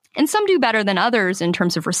 And some do better than others in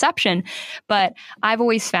terms of reception, but I've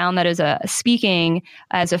always found that as speaking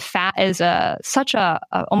as such a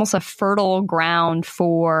almost a fertile ground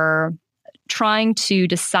for trying to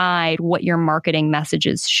decide what your marketing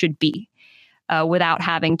messages should be, without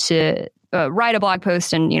having to write a blog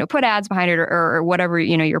post and put ads behind it or whatever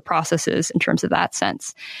your process is in terms of that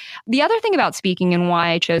sense. The other thing about speaking and why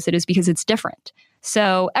I chose it is because it's different.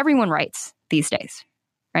 So everyone writes these days.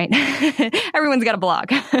 Right? Everyone's got a blog.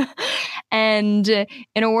 And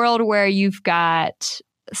in a world where you've got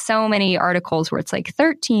so many articles where it's like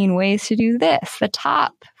 13 ways to do this, the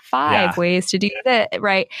top 5 ways to do that,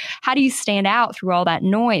 right? How do you stand out through all that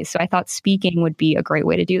noise? So I thought speaking would be a great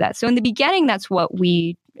way to do that. So in the beginning, that's what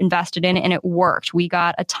we invested in, and it worked. We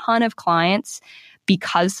got a ton of clients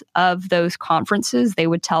because of those conferences. They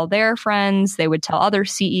would tell their friends, they would tell other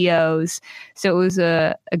CEOs. So it was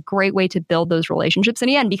a great way to build those relationships. And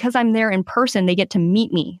again, because I'm there in person, they get to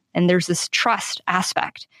meet me. And there's this trust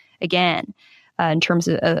aspect, again, in terms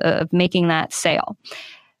of making that sale.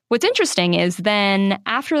 What's interesting is then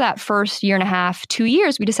after that first 1.5, 2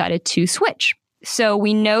 years, we decided to switch. So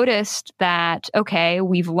we noticed that, okay,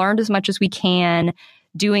 we've learned as much as we can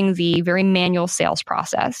doing the very manual sales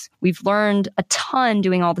process. We've learned a ton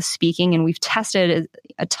doing all the speaking, and we've tested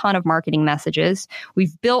a ton of marketing messages.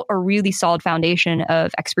 We've built a really solid foundation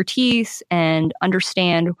of expertise and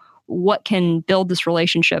understand what can build this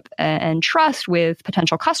relationship and trust with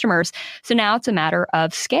potential customers. So now it's a matter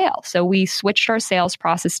of scale. So we switched our sales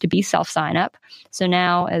process to be self-sign up. So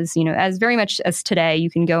now, as very much as today, you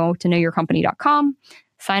can go to knowyourcompany.com,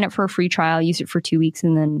 sign up for a free trial, use it for 2 weeks,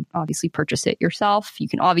 and then obviously purchase it yourself. You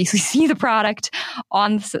can obviously see the product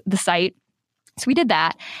on the site. So we did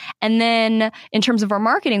that. And then in terms of our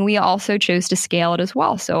marketing, we also chose to scale it as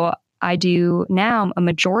well. So I do now, a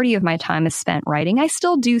majority of my time is spent writing. I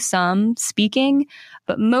still do some speaking,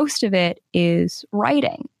 but most of it is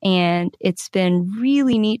writing. And it's been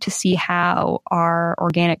really neat to see how our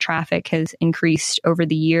organic traffic has increased over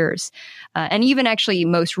the years. And even actually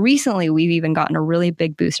most recently, we've even gotten a really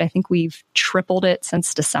big boost. I think we've tripled it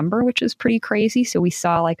since December, which is pretty crazy. So we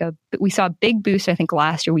saw a big boost. I think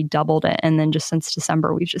last year we doubled it. And then just since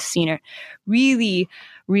December, we've just seen it really,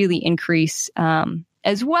 really increase,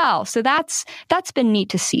 as well. So that's been neat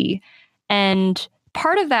to see. And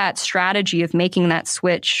part of that strategy of making that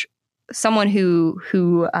switch someone who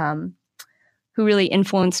really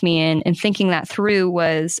influenced me in thinking that through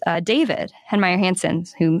was David Heinemeier Hansson,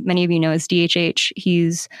 who many of you know as DHH.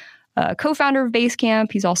 He's a co-founder of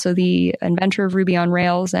Basecamp. He's also the inventor of Ruby on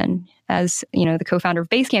Rails. And as the co-founder of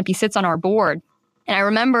Basecamp, he sits on our board. And I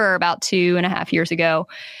remember about 2.5 years ago,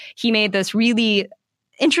 he made this really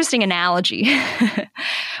interesting analogy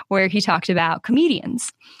where he talked about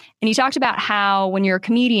comedians. And he talked about how when you're a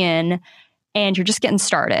comedian and you're just getting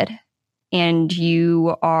started and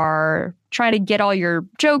you are trying to get all your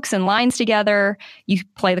jokes and lines together, you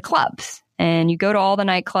play the clubs and you go to all the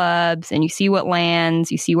nightclubs and you see what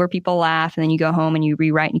lands, you see where people laugh, and then you go home and you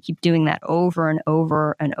rewrite and you keep doing that over and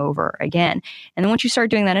over and over again. And then once you start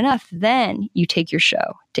doing that enough, then you take your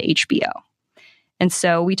show to HBO. And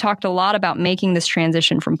so we talked a lot about making this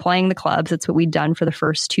transition from playing the clubs, that's what we'd done for the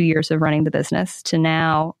first 2 years of running the business, to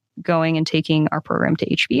now going and taking our program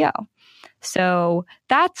to HBO. So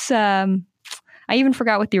that's, I even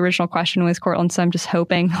forgot what the original question was, Courtland. So I'm just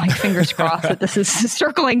hoping, fingers crossed, that this is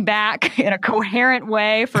circling back in a coherent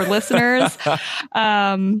way for listeners.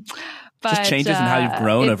 Just changes in how you've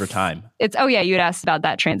grown over time. You had asked about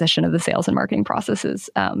that transition of the sales and marketing processes,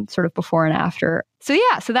 sort of before and after. So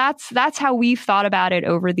that's how we've thought about it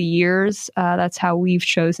over the years. That's how we've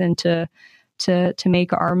chosen to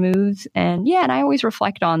make our moves. And I always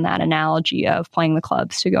reflect on that analogy of playing the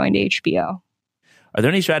clubs to going to HBO. Are there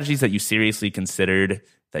any strategies that you seriously considered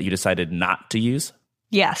that you decided not to use?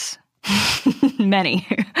 Yes, many.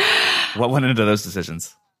 What went into those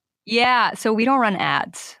decisions? Yeah, so we don't run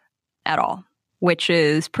ads at all, which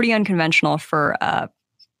is pretty unconventional for a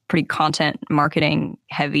pretty content marketing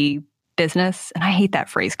heavy business. And I hate that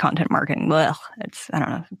phrase, content marketing. Ugh, I don't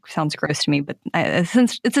know, it sounds gross to me, but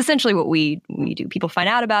it's essentially what we do. People find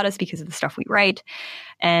out about us because of the stuff we write.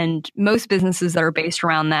 And most businesses that are based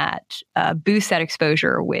around that boost that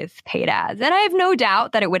exposure with paid ads. And I have no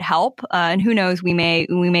doubt that it would help. And who knows, we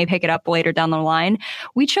may pick it up later down the line.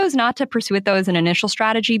 We chose not to pursue it though as an initial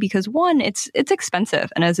strategy because one, it's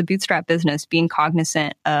expensive. And as a bootstrap business, being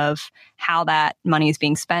cognizant of how that money is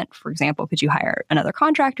being spent. For example, could you hire another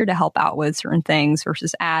contractor to help out with certain things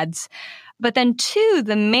versus ads? But then two,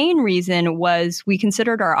 the main reason was we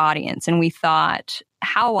considered our audience and we thought,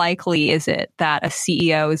 how likely is it that a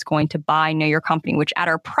CEO is going to buy Know Your Company, which at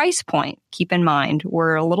our price point, keep in mind,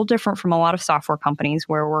 we're a little different from a lot of software companies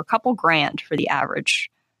where we're a couple grand for the average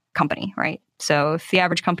company, right? So if the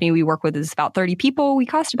average company we work with is about 30 people, we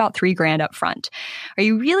cost about $3,000 up front. Are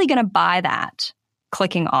you really going to buy that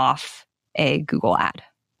clicking off a Google ad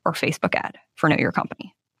or Facebook ad for Know Your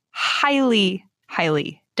Company? Highly,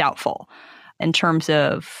 highly doubtful in terms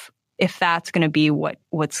of if that's going to be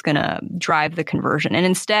what's going to drive the conversion. And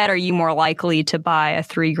instead, are you more likely to buy a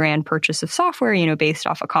 $3,000 purchase of software, based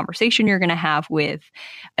off a conversation you're going to have with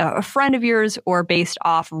a friend of yours or based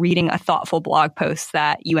off reading a thoughtful blog post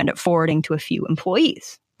that you end up forwarding to a few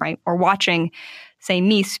employees, right? Or watching, say,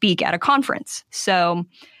 me speak at a conference. So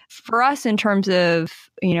for us, in terms of,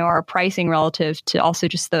 our pricing relative to also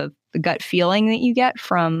just the gut feeling that you get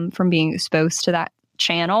from being exposed to that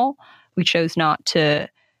channel, we chose not to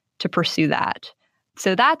pursue that.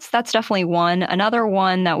 So that's definitely one. Another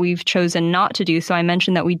one that we've chosen not to do. So I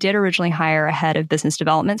mentioned that we did originally hire a head of business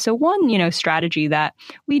development. So one, strategy that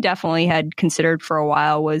we definitely had considered for a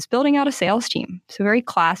while was building out a sales team. So very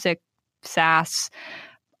classic SaaS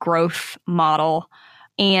growth model.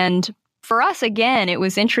 And for us, again, it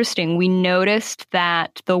was interesting. We noticed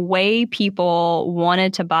that the way people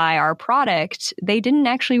wanted to buy our product, they didn't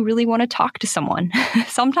actually really want to talk to someone.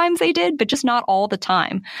 Sometimes they did, but just not all the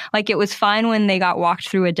time. Like it was fine when they got walked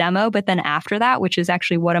through a demo, but then after that, which is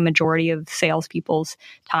actually what a majority of salespeople's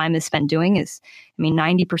time is spent doing,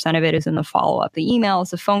 90% of it is in the follow-up, the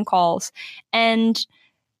emails, the phone calls. And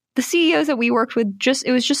the CEOs that we worked with,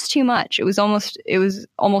 it was just too much. It was almost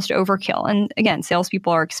overkill. And again,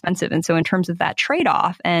 salespeople are expensive. And so in terms of that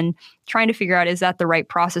trade-off and trying to figure out, is that the right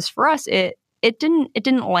process for us? It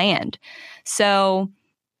didn't land. So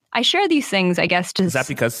I share these things, I guess. Is that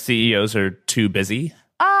because CEOs are too busy?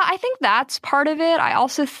 I think that's part of it. I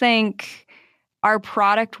also think our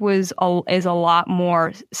product is a lot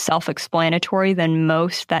more self-explanatory than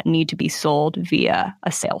most that need to be sold via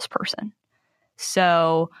a salesperson.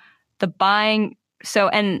 So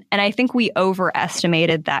and I think we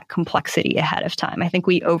overestimated that complexity ahead of time. I think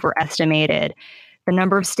we overestimated the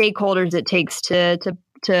number of stakeholders it takes to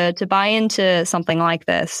buy into something like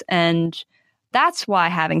this. And that's why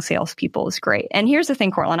having salespeople is great. And here's the thing,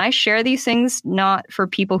 Courtland, I share these things not for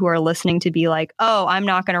people who are listening to be like, oh, I'm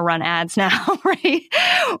not going to run ads now, right?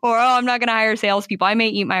 Or, oh, I'm not going to hire salespeople. I may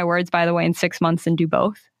eat my words, by the way, in 6 months and do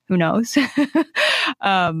both. Who knows?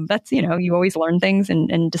 That's, you always learn things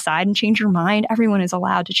and decide and change your mind. Everyone is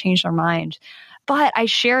allowed to change their mind. But I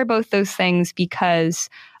share both those things because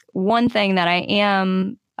one thing that I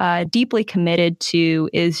am deeply committed to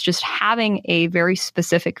is just having a very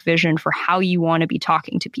specific vision for how you want to be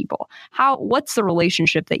talking to people. What's the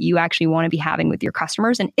relationship that you actually want to be having with your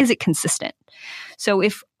customers, and is it consistent? So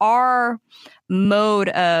if our mode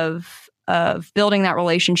of building that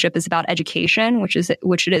relationship is about education, which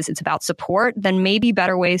it is, it's about support, then maybe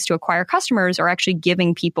better ways to acquire customers are actually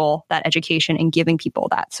giving people that education and giving people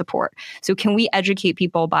that support. So can we educate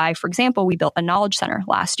people by, for example, we built a knowledge center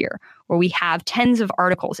last year where we have tens of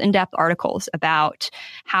articles, in-depth articles about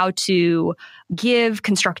how to give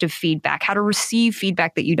constructive feedback, how to receive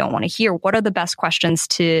feedback that you don't want to hear. What are the best questions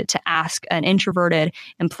to ask an introverted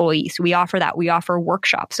employee? So we offer that. We offer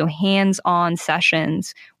workshops, so hands-on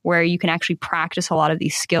sessions where you can actually practice a lot of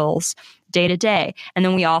these skills day to day. And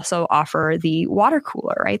then we also offer the water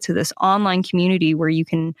cooler, right? So this online community where you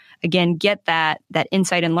can, again, get that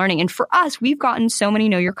insight and learning. And for us, we've gotten so many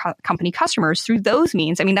Know Your Company customers through those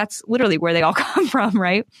means. I mean, that's literally where they all come from,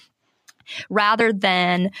 right? Rather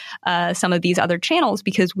than some of these other channels,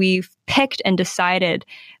 because we've picked and decided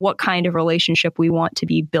what kind of relationship we want to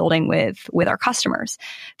be building with our customers.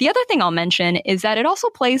 The other thing I'll mention is that it also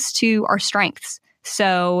plays to our strengths.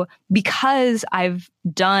 So because I've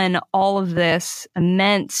done all of this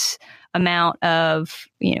immense amount of,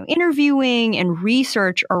 interviewing and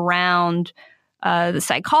research around the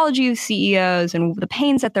psychology of CEOs and the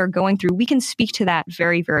pains that they're going through, we can speak to that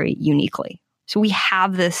very, very uniquely. So we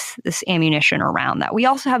have this ammunition around that. We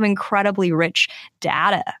also have incredibly rich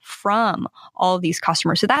data from all of these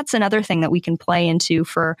customers. So that's another thing that we can play into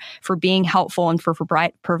for being helpful and for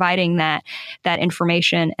providing that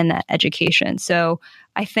information and that education. So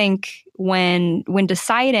I think when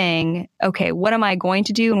deciding, okay, what am I going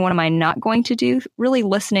to do and what am I not going to do, really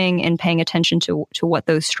listening and paying attention to what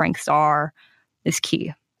those strengths are is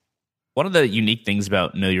key. One of the unique things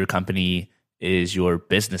about Know Your Company is your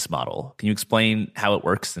business model. Can you explain how it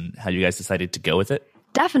works and how you guys decided to go with it?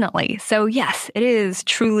 Definitely. So yes, it is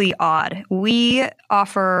truly odd. We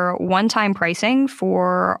offer one-time pricing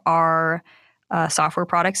for our software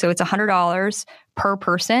products. So it's $100 per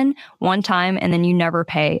person one time, and then you never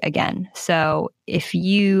pay again. So if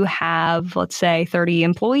you have, let's say, 30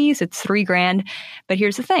 employees, it's $3,000. But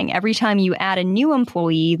here's the thing. Every time you add a new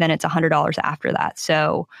employee, then it's $100 after that.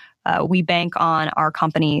 So we bank on our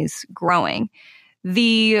companies growing.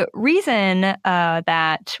 The reason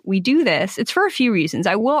that we do this, it's for a few reasons.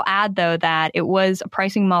 I will add, though, that it was a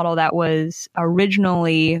pricing model that was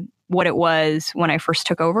originally what it was when I first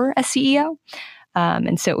took over as CEO.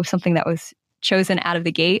 And so it was something that was chosen out of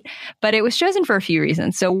the gate, but it was chosen for a few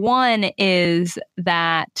reasons. So one is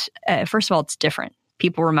that, first of all, it's different.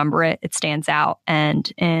 People remember it. It stands out.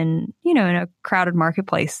 And in a crowded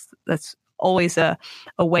marketplace, that's always a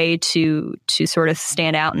way to sort of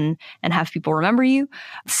stand out and have people remember you.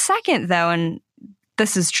 Second, though, and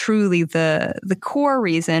this is truly the core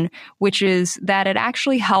reason, which is that it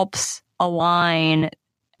actually helps align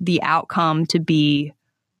the outcome to be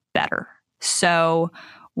better. So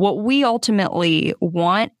what we ultimately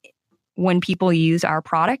want when people use our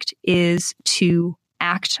product is to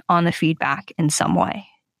act on the feedback in some way,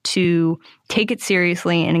 to take it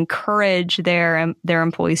seriously and encourage their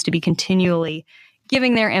employees to be continually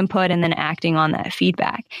giving their input and then acting on that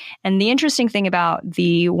feedback. And the interesting thing about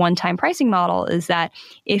the one-time pricing model is that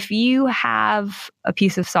if you have a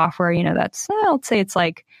piece of software, that's, let's say it's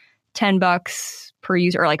like $10 per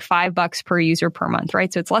user or like $5 per user per month,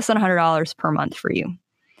 right? So it's less than $100 per month for you.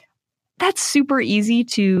 That's super easy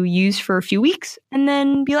to use for a few weeks and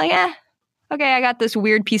then be like, okay, I got this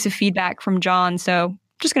weird piece of feedback from John, so I'm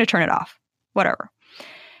just going to turn it off, whatever.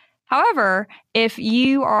 However, if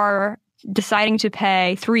you are deciding to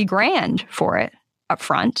pay $3,000 for it up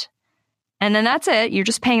front, and then that's it, you're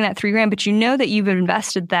just paying that $3,000, but you know that you've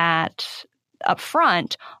invested that up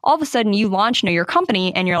front, all of a sudden you launch Know Your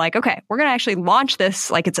Company and you're like, okay, we're going to actually launch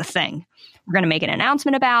this like it's a thing. We're going to make an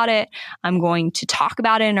announcement about it. I'm going to talk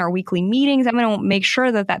about it in our weekly meetings. I'm going to make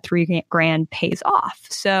sure that $3,000 pays off.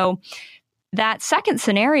 So that second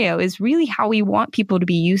scenario is really how we want people to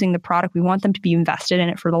be using the product. We want them to be invested in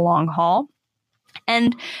it for the long haul.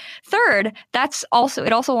 And third, it also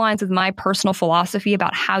aligns with my personal philosophy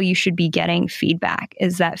about how you should be getting feedback,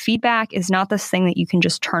 is that feedback is not this thing that you can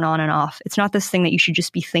just turn on and off. It's not this thing that you should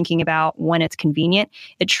just be thinking about when it's convenient.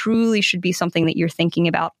 It truly should be something that you're thinking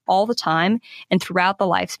about all the time and throughout the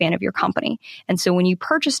lifespan of your company. And so when you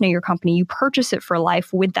purchase Know Your Company, you purchase it for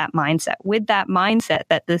life with that mindset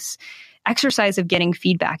that this exercise of getting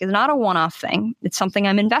feedback is not a one-off thing. It's something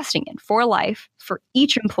I'm investing in for life for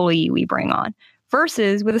each employee we bring on.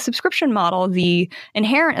 Versus with a subscription model, the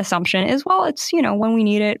inherent assumption is, well, it's, when we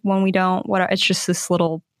need it, when we don't, it's just this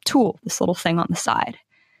little tool, this little thing on the side.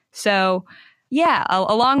 So yeah,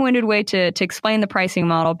 a long-winded way to explain the pricing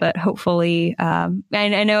model, but hopefully,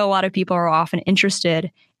 I know a lot of people are often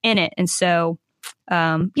interested in it. And so,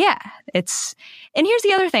 and here's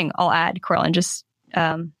the other thing I'll add, Courtland, just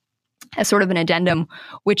as sort of an addendum,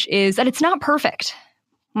 which is that it's not perfect.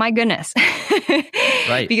 My goodness.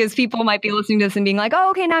 Right. Because people might be listening to this and being like,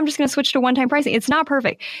 oh, okay, now I'm just going to switch to one-time pricing. It's not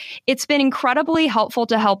perfect. It's been incredibly helpful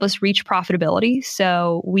to help us reach profitability.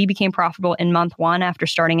 So we became profitable in month 1 after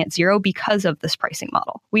starting at 0 because of this pricing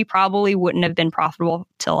model. We probably wouldn't have been profitable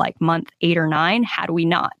till like month 8 or 9 had we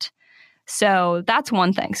not. So that's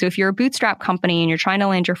one thing. So if you're a bootstrap company and you're trying to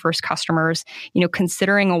land your first customers,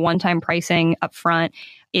 considering a one-time pricing upfront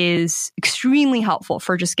is extremely helpful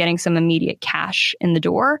for just getting some immediate cash in the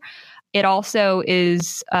door. It also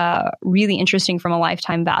is really interesting from a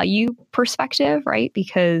lifetime value perspective, right?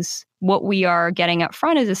 Because what we are getting up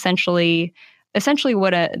front is essentially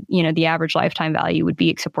what the average lifetime value would be,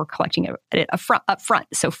 except we're collecting it up front.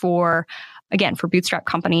 So for bootstrap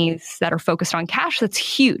companies that are focused on cash, that's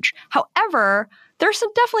huge. However, there's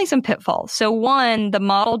definitely some pitfalls. So one, the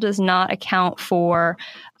model does not account for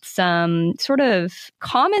some sort of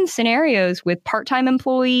common scenarios with part-time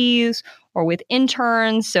employees or with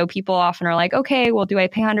interns. So people often are like, okay, well, do I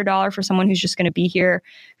pay $100 for someone who's just going to be here,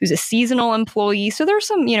 who's a seasonal employee? So there's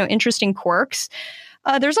some, interesting quirks.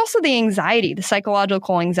 There's also the anxiety, the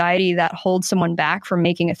psychological anxiety that holds someone back from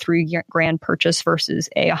making a $3,000 purchase versus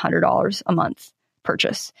a $100 a month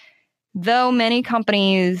purchase. Though many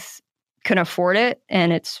companies can afford it,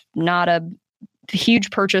 and it's not a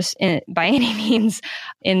huge purchase by any means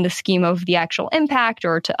in the scheme of the actual impact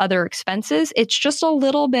or to other expenses, it's just a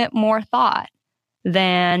little bit more thought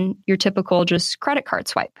than your typical just credit card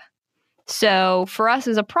swipe. So for us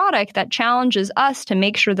as a product, that challenges us to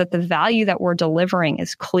make sure that the value that we're delivering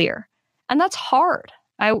is clear. And that's hard.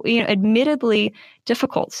 Admittedly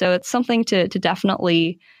difficult. So it's something to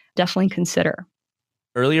definitely consider.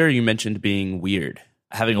 Earlier, you mentioned being weird,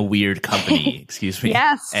 having a weird company, excuse me.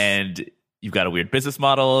 Yes. And you've got a weird business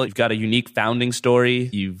model. You've got a unique founding story.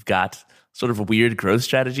 You've got sort of weird growth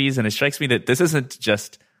strategies. And it strikes me that this isn't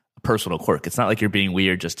just a personal quirk. It's not like you're being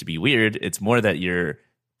weird just to be weird. It's more that you're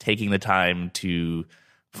taking the time to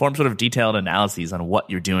form sort of detailed analyses on what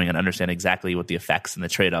you're doing and understand exactly what the effects and the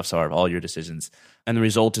trade-offs are of all your decisions. And the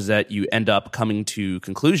result is that you end up coming to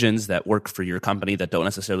conclusions that work for your company that don't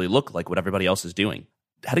necessarily look like what everybody else is doing.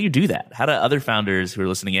 How do you do that? How do other founders who are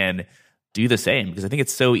listening in do the same? Because I think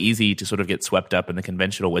it's so easy to sort of get swept up in the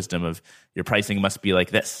conventional wisdom of your pricing must be like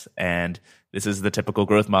this, and this is the typical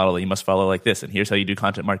growth model that you must follow like this, and here's how you do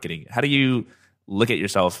content marketing. How do you look at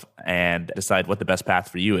yourself and decide what the best path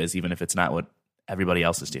for you is, even if it's not what everybody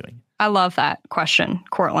else is doing? I love that question,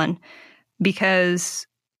 Courtland, because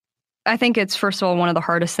I think it's, first of all, one of the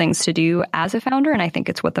hardest things to do as a founder. And I think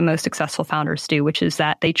it's what the most successful founders do, which is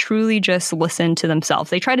that they truly just listen to themselves.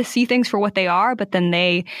 They try to see things for what they are, but then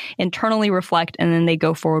they internally reflect and then they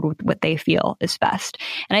go forward with what they feel is best.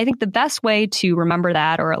 And I think the best way to remember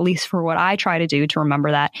that, or at least for what I try to do to remember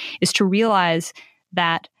that, is to realize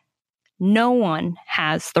that no one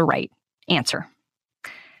has the right answer.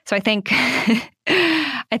 So I think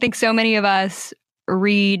so many of us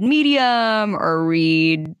read Medium or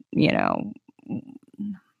read,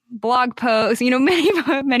 blog posts,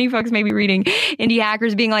 many folks may be reading Indie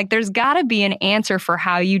Hackers being like, there's got to be an answer for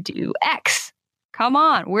how you do X. Come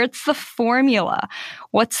on, where's the formula?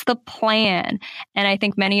 What's the plan? And I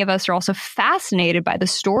think many of us are also fascinated by the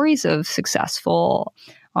stories of successful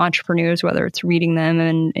entrepreneurs, whether it's reading them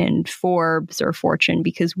in Forbes or Fortune,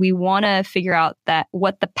 because we want to figure out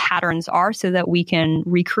what the patterns are so that we can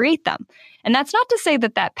recreate them. And that's not to say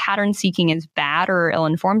that pattern seeking is bad or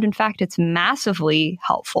ill-informed. In fact, it's massively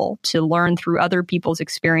helpful to learn through other people's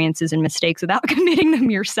experiences and mistakes without committing them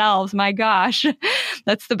yourselves. My gosh,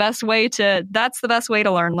 that's the best way to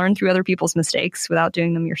learn. Learn through other people's mistakes without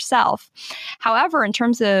doing them yourself. However, in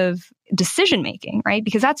terms of decision-making, right?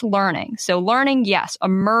 Because that's learning. So learning, yes,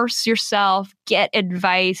 immerse yourself, get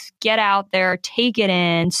advice, get out there, take it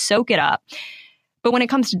in, soak it up. But when it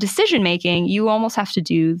comes to decision-making, you almost have to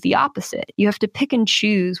do the opposite. You have to pick and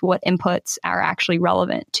choose what inputs are actually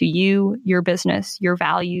relevant to you, your business, your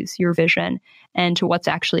values, your vision, and to what's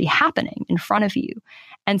actually happening in front of you.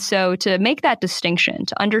 And so to make that distinction,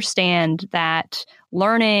 to understand that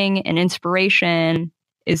learning and inspiration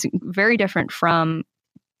is very different from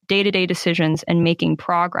day-to-day decisions and making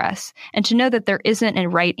progress, and to know that there isn't a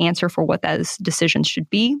right answer for what those decisions should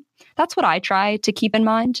be. That's what I try to keep in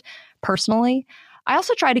mind personally. I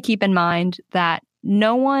also try to keep in mind that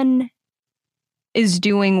no one is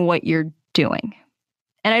doing what you're doing.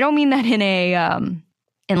 And I don't mean that in an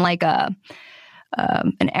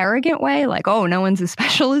arrogant way, like, oh, no one's as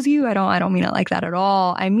special as you. I don't mean it like that at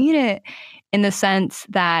all. I mean it in the sense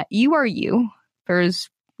that you are you. There's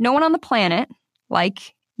no one on the planet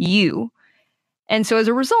like you. And so as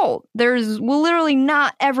a result, will literally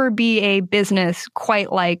not ever be a business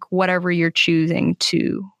quite like whatever you're choosing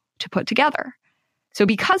to put together. So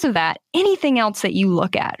because of that, anything else that you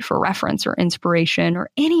look at for reference or inspiration, or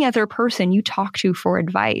any other person you talk to for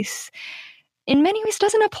advice, in many ways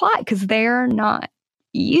doesn't apply because they're not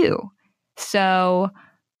you. So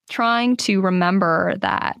trying to remember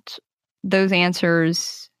that those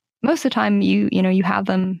answers, most of the time, you have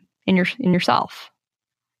them in yourself.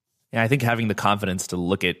 Yeah, I think having the confidence to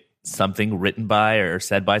look at something written by or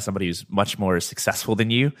said by somebody who's much more successful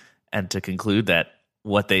than you, and to conclude that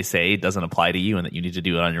what they say doesn't apply to you and that you need to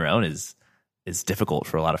do it on your own is difficult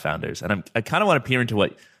for a lot of founders. And I kind of want to peer into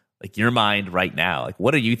what, like, your mind right now. Like,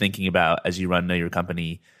 what are you thinking about as you run Know Your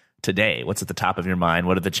Company today? What's at the top of your mind?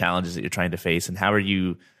 What are the challenges that you're trying to face? And how are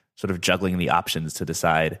you sort of juggling the options to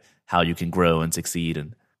decide how you can grow and succeed,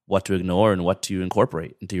 and what to ignore and what to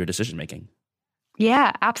incorporate into your decision making?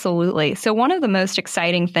 Yeah, absolutely. So one of the most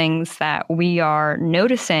exciting things that we are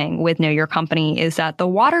noticing with Know Your Company is that the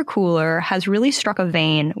water cooler has really struck a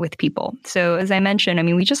vein with people. So as I mentioned,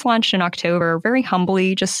 we just launched in October, very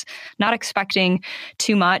humbly, just not expecting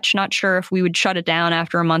too much, not sure if we would shut it down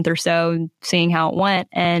after a month or so, seeing how it went.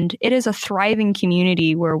 And it is a thriving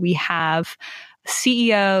community where we have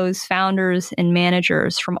CEOs, founders, and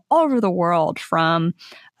managers from all over the world, from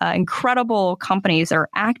incredible companies that are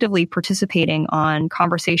actively participating on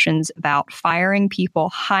conversations about firing people,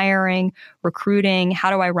 hiring, recruiting. How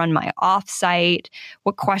do I run my offsite?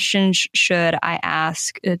 What questions should I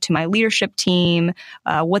ask to my leadership team?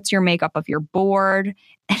 What's your makeup of your board?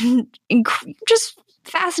 And just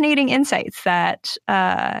fascinating insights that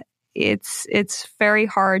it's very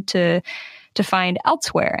hard to find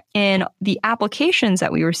elsewhere. In the applications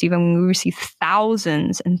that we receive, and we receive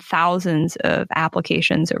thousands and thousands of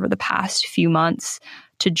applications over the past few months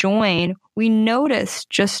to join, we notice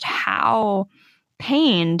just how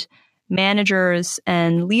pained managers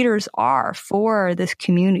and leaders are for this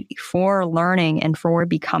community, for learning and for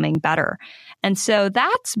becoming better. And so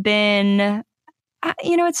that's been,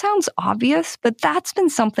 it sounds obvious, but that's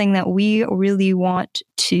been something that we really want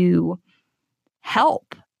to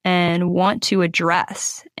help and want to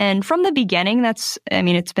address. And from the beginning,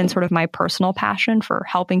 it's been sort of my personal passion for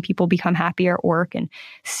helping people become happier at work, and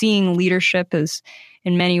seeing leadership as,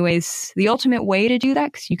 in many ways, the ultimate way to do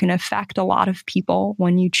that, because you can affect a lot of people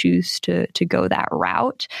when you choose to go that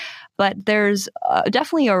route. But there's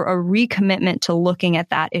definitely a recommitment to looking at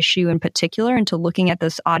that issue in particular, and to looking at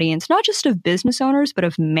this audience, not just of business owners, but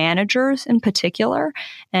of managers in particular,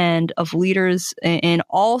 and of leaders in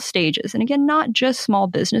all stages. And again, not just small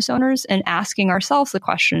business owners, and asking ourselves the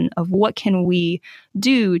question of what can we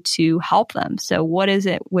do to help them? So what is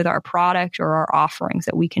it with our product or our offerings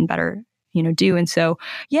that we can better do? And so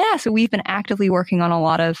we've been actively working on a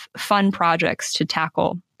lot of fun projects to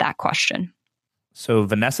tackle that question. So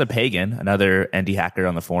Vanessa Pagan, another ND hacker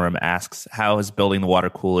on the forum, asks, how has building the water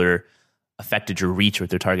cooler affected your reach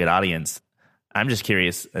with your target audience? I'm just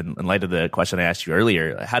curious, in light of the question I asked you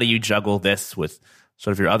earlier, how do you juggle this with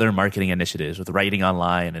sort of your other marketing initiatives, with writing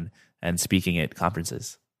online and speaking at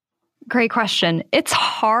conferences? Great question. It's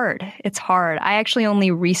hard. I actually only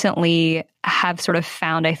recently have sort of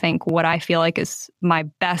found, I think, what I feel like is my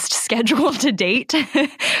best schedule to date.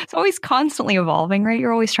 It's always constantly evolving, right?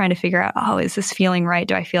 You're always trying to figure out, is this feeling right?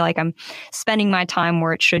 Do I feel like I'm spending my time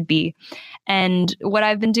where it should be? And what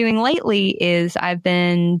I've been doing lately is I've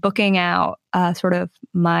been booking out sort of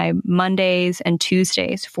my Mondays and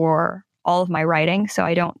Tuesdays for all of my writing. So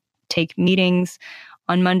I don't take meetings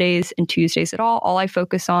on Mondays and Tuesdays at all. All I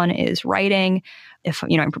focus on is writing. If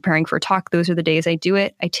I'm preparing for a talk, those are the days I do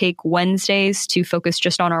it. I take Wednesdays to focus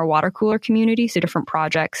just on our water cooler community, so different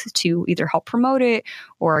projects to either help promote it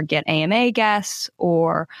or get AMA guests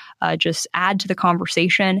or just add to the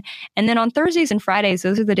conversation. And then on Thursdays and Fridays,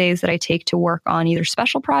 those are the days that I take to work on either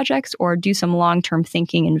special projects or do some long-term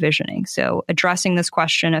thinking and visioning. So addressing this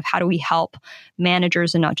question of how do we help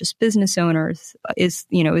managers and not just business owners? Is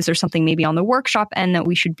there something maybe on the workshop end that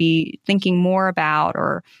we should be thinking more about,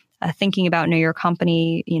 or thinking about Know Your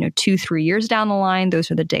Company, 2-3 years down the line?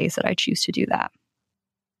 Those are the days that I choose to do that.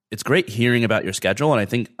 It's great hearing about your schedule. And I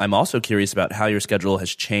think I'm also curious about how your schedule has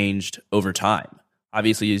changed over time.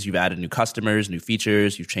 Obviously, as you've added new customers, new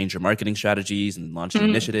features, you've changed your marketing strategies and launched new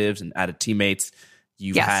initiatives and added teammates,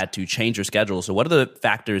 you've had to change your schedule. So what are the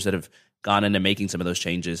factors that have gone into making some of those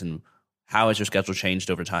changes, and how has your schedule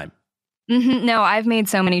changed over time? No, I've made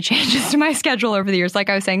so many changes to my schedule over the years. Like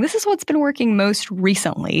I was saying, this is what's been working most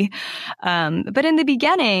recently. But in the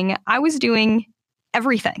beginning, I was doing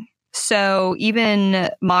everything. So even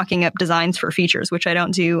mocking up designs for features, which I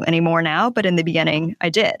don't do anymore now, but in the beginning I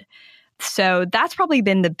did. So that's probably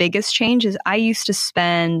been the biggest change. Is I used to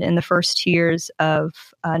spend in the first 2 years of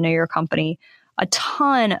Know Your Company a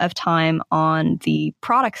ton of time on the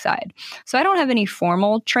product side. So I don't have any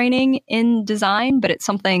formal training in design, but it's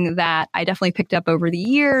something that I definitely picked up over the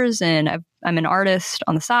years, and I'm an artist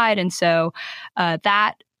on the side. And so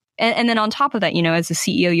and then on top of that, as a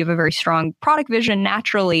CEO, you have a very strong product vision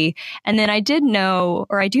naturally. And then I do know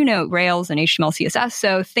Rails and HTML, CSS.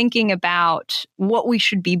 So thinking about what we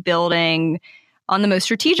should be building on the most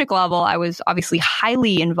strategic level, I was obviously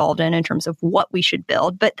highly involved in terms of what we should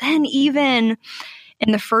build. But then even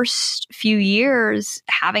in the first few years,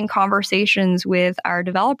 having conversations with our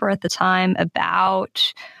developer at the time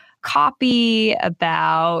about copy,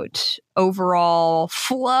 about overall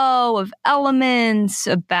flow of elements,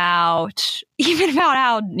 about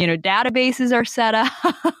how databases are set up,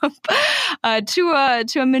 to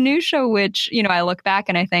a minutia, which I look back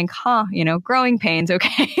and I think, growing pains.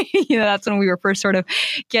 Okay, that's when we were first sort of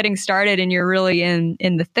getting started, and you're really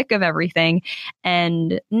in the thick of everything.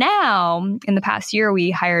 And now, in the past year,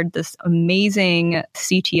 we hired this amazing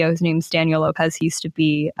CTO. His name's Daniel Lopez. He used to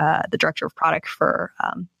be the director of product for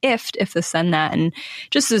IFT, the Send That, and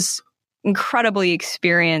just this incredibly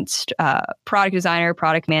experienced product designer,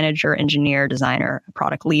 product manager, engineer, designer,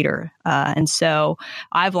 product leader. And so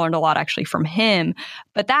I've learned a lot actually from him.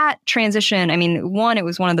 But that transition, one, it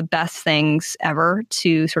was one of the best things ever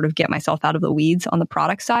to sort of get myself out of the weeds on the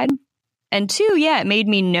product side. And two, it made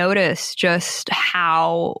me notice just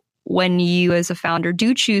how when you as a founder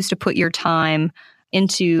do choose to put your time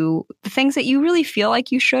into the things that you really feel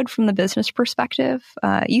like you should from the business perspective,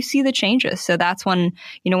 you see the changes. So that's when,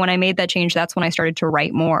 when I made that change, that's when I started to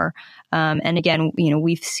write more. And again,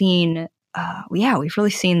 we've seen, we've really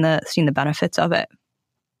seen the benefits of it.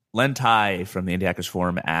 Len Tai from the Indie Hackers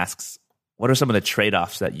Forum asks, what are some of the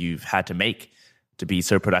trade-offs that you've had to make to be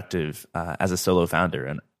so productive as a solo founder?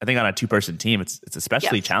 And I think on a 2-person team, it's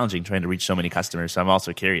especially challenging trying to reach so many customers. So I'm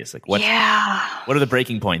also curious, what are the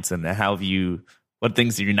breaking points, and how have you, what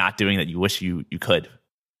things are you not doing that you wish you could?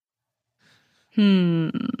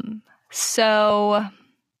 So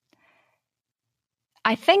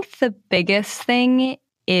I think the biggest thing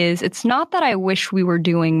is, it's not that I wish we were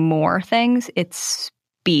doing more things, it's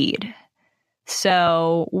speed.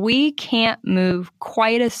 So we can't move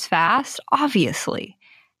quite as fast, obviously,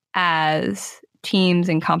 as teams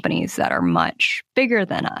and companies that are much bigger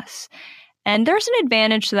than us. And there's an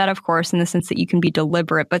advantage to that, of course, in the sense that you can be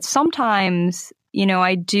deliberate. But sometimes,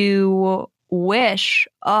 I do wish,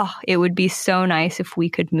 it would be so nice if we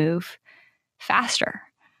could move faster.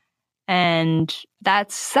 And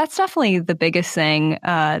that's definitely the biggest thing.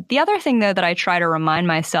 The other thing, though, that I try to remind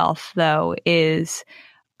myself, though, is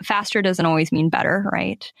faster doesn't always mean better,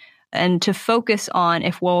 right? And to focus on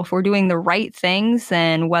if we're doing the right things,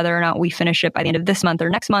 then whether or not we finish it by the end of this month or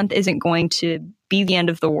next month isn't going to be the end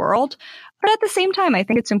of the world. But at the same time, I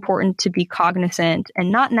think it's important to be cognizant and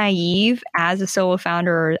not naive as a solo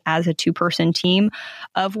founder or as a 2-person team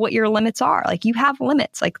of what your limits are. Like, you have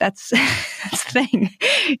limits. Like, that's the thing.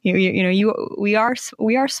 We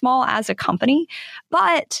are small as a company,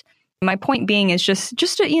 but my point being is just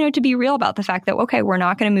to, to be real about the fact that, okay, we're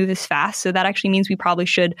not going to move as fast. So that actually means we probably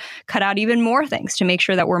should cut out even more things to make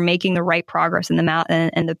sure that we're making the right progress in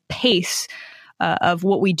and the pace of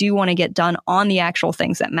what we do want to get done on the actual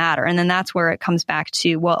things that matter. And then that's where it comes back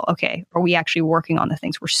to, well, okay, are we actually working on the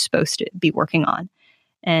things we're supposed to be working on?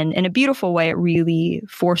 And in a beautiful way, it really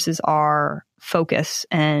forces our focus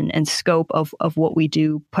and scope of what we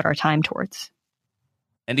do put our time towards.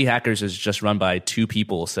 Indie Hackers is just run by 2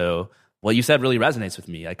 people. So what you said really resonates with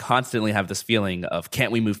me. I constantly have this feeling of,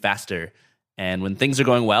 can't we move faster? And when things are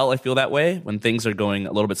going well, I feel that way. When things are going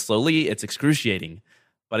a little bit slowly, it's excruciating.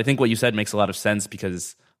 But I think what you said makes a lot of sense,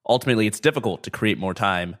 because ultimately it's difficult to create more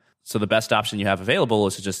time. So the best option you have available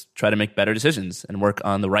is to just try to make better decisions and work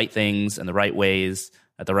on the right things and the right ways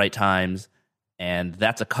at the right times. And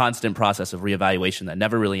that's a constant process of reevaluation that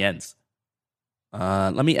never really ends.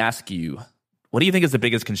 Let me ask you, what do you think is the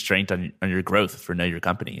biggest constraint on your growth for Know Your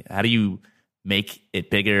Company? How do you make it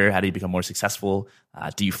bigger? How do you become more successful?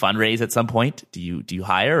 Do you fundraise at some point? Do you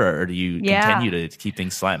hire, or do you continue to keep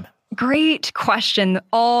things slim? Great question.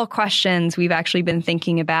 All questions we've actually been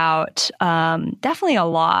thinking about definitely a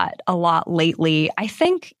lot lately. I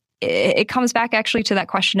think it comes back actually to that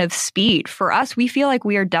question of speed. For us, we feel like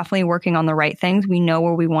we are definitely working on the right things. We know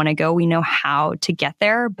where we want to go. We know how to get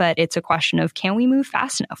there, but it's a question of, can we move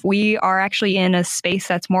fast enough? We are actually in a space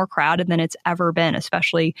that's more crowded than it's ever been,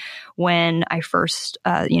 especially when I first,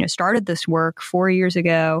 started this work 4 years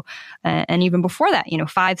ago. And even before that,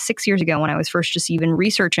 5-6 years ago, when I was first just even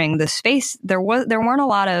researching the space, there weren't a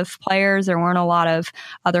lot of players. There weren't a lot of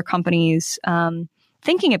other companies,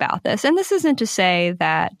 thinking about this. And this isn't to say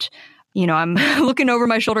that, I'm looking over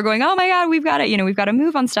my shoulder going, oh my God, we've got to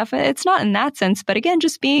move on stuff. It's not in that sense. But again,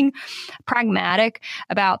 just being pragmatic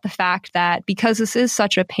about the fact that because this is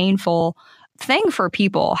such a painful thing for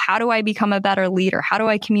people, how do I become a better leader? How do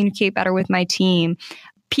I communicate better with my team?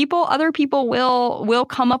 Other people will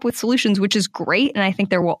come up with solutions, which is great. And I think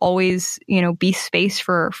there will always, be space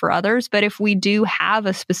for others. But if we do have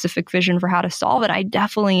a specific vision for how to solve it, I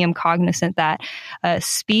definitely am cognizant that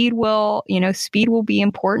speed will be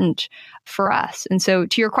important for us. And so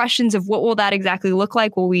to your questions of what will that exactly look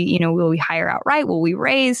like? Will we hire outright? Will we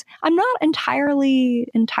raise? I'm not entirely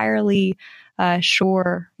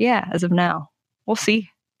sure. Yeah, as of now, we'll see.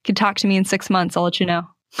 You can talk to me in 6 months. I'll let you know.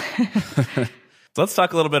 So let's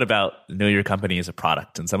talk a little bit about Know Your Company as a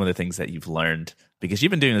product and some of the things that you've learned, because you've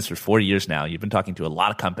been doing this for 4 years now. You've been talking to a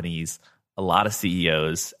lot of companies, a lot of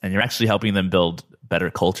CEOs, and you're actually helping them build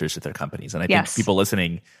better cultures with their companies. And I think people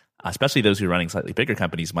listening, especially those who are running slightly bigger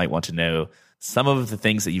companies, might want to know some of the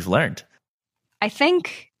things that you've learned. I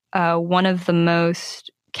think one of the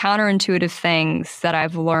most counterintuitive things that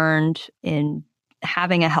I've learned in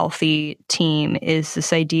having a healthy team is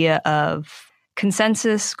this idea of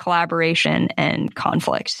consensus, collaboration, and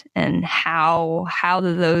conflict, and how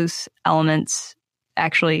do those elements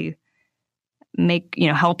actually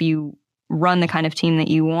help you run the kind of team that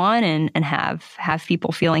you want and have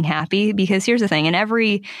people feeling happy. Because here's the thing, in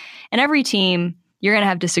every team, you're going to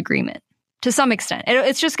have disagreement to some extent.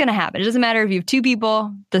 It's just going to happen. It doesn't matter if you have 2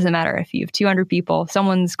 people, doesn't matter if you have 200 people,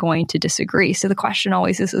 someone's going to disagree. So the question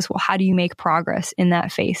always is, well, how do you make progress in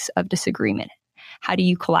that face of disagreement? How do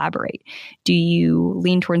you collaborate? Do you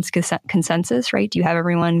lean towards consensus, right? Do you have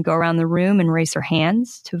everyone go around the room and raise their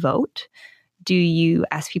hands to vote? Do you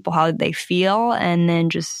ask people how they feel and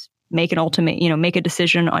then just make make a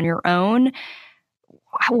decision on your own?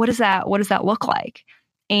 What does that look like?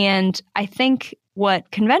 And I think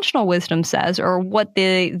what conventional wisdom says, or what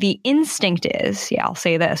the instinct is, I'll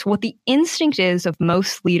say this, what the instinct is of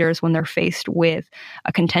most leaders when they're faced with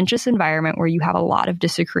a contentious environment where you have a lot of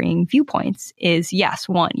disagreeing viewpoints is, yes,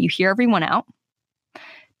 1, you hear everyone out.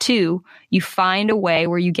 2, you find a way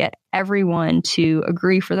where you get everyone to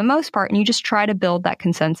agree for the most part, and you just try to build that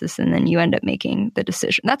consensus, and then you end up making the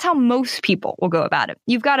decision. That's how most people will go about it.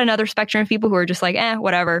 You've got another spectrum of people who are just like,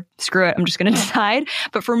 whatever, screw it, I'm just going to decide.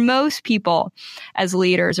 But for most people as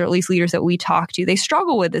leaders, or at least leaders that we talk to, they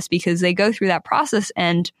struggle with this because they go through that process,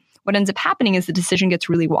 and what ends up happening is the decision gets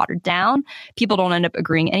really watered down. People don't end up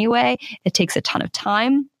agreeing anyway. It takes a ton of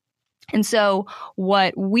time. And so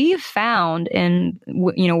what we've found in,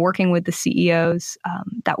 working with the CEOs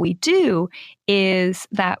that we do is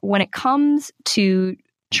that when it comes to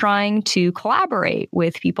trying to collaborate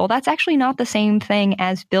with people, that's actually not the same thing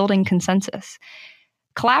as building consensus.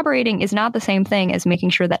 Collaborating is not the same thing as making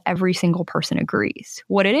sure that every single person agrees.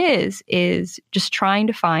 What it is just trying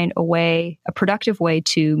to find a productive way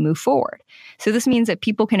to move forward. So this means that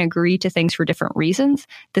people can agree to things for different reasons.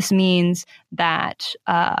 This means that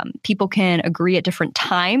people can agree at different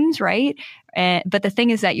times, right? But the thing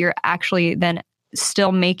is that you're actually then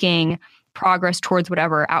still making progress towards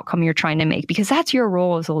whatever outcome you're trying to make, because that's your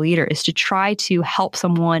role as a leader, is to try to help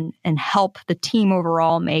someone and help the team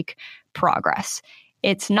overall make progress.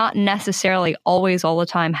 It's not necessarily always all the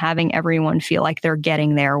time having everyone feel like they're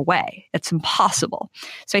getting their way. It's impossible.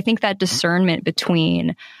 So I think that discernment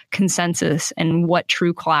between consensus and what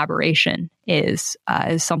true collaboration is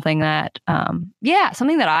something that,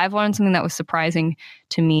 something that I've learned, something that was surprising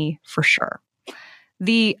to me for sure.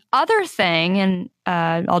 The other thing, and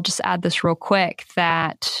I'll just add this real quick,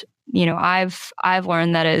 that I've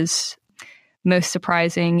learned that is most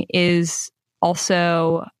surprising is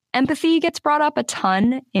also empathy gets brought up a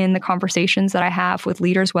ton in the conversations that I have with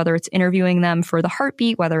leaders, whether it's interviewing them for the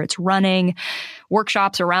Heartbeat, whether it's running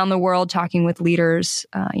workshops around the world, talking with leaders,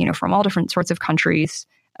 from all different sorts of countries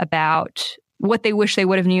about what they wish they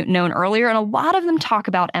would have known earlier. And a lot of them talk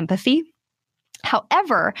about empathy.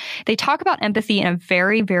 However, they talk about empathy in a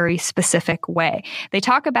very, very specific way. They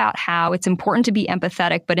talk about how it's important to be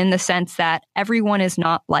empathetic, but in the sense that everyone is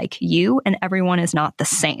not like you and everyone is not the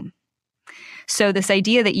same. So this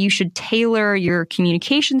idea that you should tailor your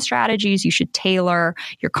communication strategies, you should tailor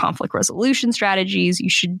your conflict resolution strategies, you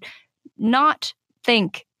should not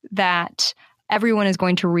think that everyone is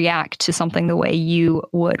going to react to something the way you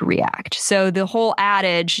would react. So the whole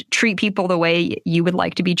adage, treat people the way you would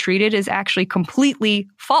like to be treated, is actually completely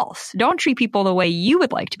false. Don't treat people the way you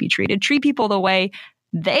would like to be treated. Treat people the way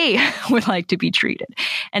they would like to be treated.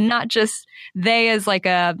 And not just they as like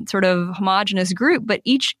a sort of homogenous group, but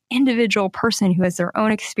each individual person who has their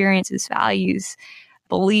own experiences, values,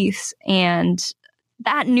 beliefs. And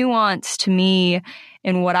that nuance to me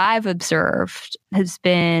in what I've observed has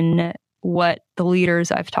been what the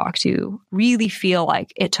leaders I've talked to really feel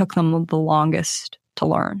like it took them the longest to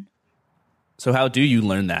learn. So how do you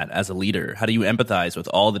learn that as a leader? How do you empathize with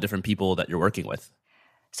all the different people that you're working with?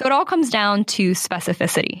 So it all comes down to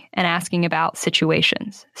specificity and asking about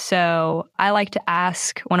situations. So I like to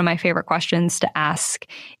ask, one of my favorite questions to ask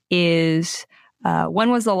is,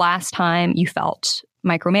 when was the last time you felt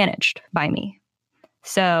micromanaged by me?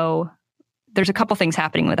 So there's a couple things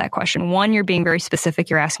happening with that question. One, you're being very specific.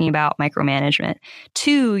 You're asking about micromanagement.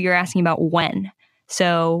 Two, you're asking about when.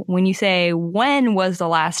 So when you say, when was the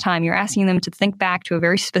last time, you're asking them to think back to a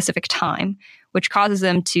very specific time, which causes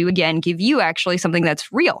them to, again, give you actually something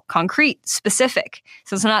that's real, concrete, specific.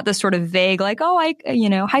 So it's not this sort of vague, like, oh,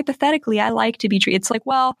 hypothetically, I like to be treated. It's like,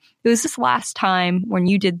 well, it was this last time when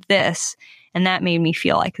you did this, and that made me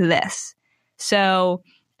feel like this. So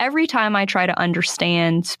every time I try to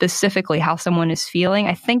understand specifically how someone is feeling,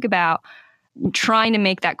 I think about trying to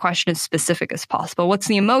make that question as specific as possible. What's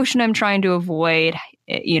the emotion I'm trying to avoid?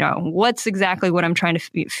 What's exactly what I'm trying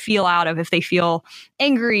to feel out of if they feel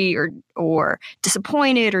angry or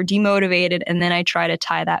disappointed or demotivated. And then I try to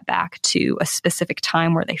tie that back to a specific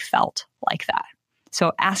time where they felt like that.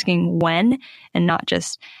 So asking when, and not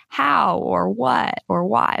just how or what or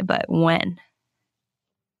why, but when.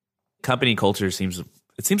 Company culture seems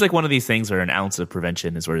like one of these things where an ounce of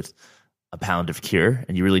prevention is worth a pound of cure,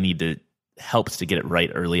 and you really need to help to get it right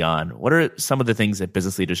early on. What are some of the things that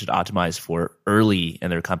business leaders should optimize for early in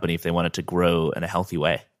their company if they want it to grow in a healthy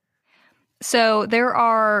way? So there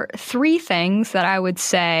are 3 things that I would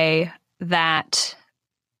say that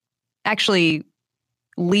actually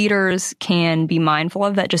leaders can be mindful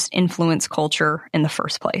of that just influence culture in the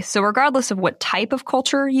first place. So regardless of what type of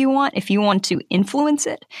culture you want, if you want to influence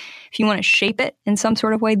it, if you want to shape it in some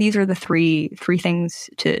sort of way, these are the three things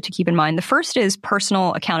to keep in mind. The first is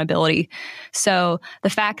personal accountability. So the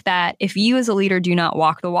fact that if you as a leader do not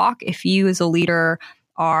walk the walk, if you as a leader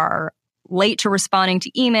are late to responding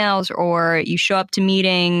to emails, or you show up to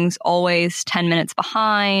meetings always 10 minutes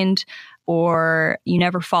behind, or you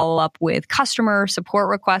never follow up with customer support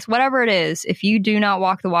requests, whatever it is, if you do not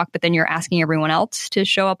walk the walk, but then you're asking everyone else to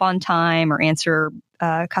show up on time or answer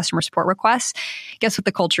customer support requests, guess what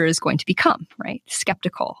the culture is going to become, right?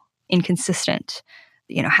 Skeptical, inconsistent,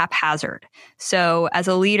 haphazard. So as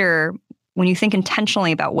a leader, when you think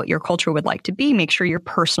intentionally about what your culture would like to be, make sure you're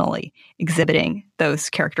personally exhibiting those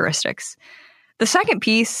characteristics. The second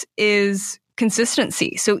piece is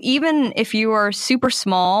consistency. So even if you are super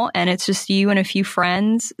small and it's just you and a few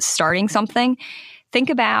friends starting something, think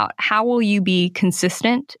about how will you be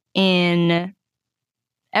consistent in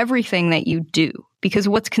everything that you do? Because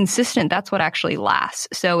what's consistent, that's what actually lasts.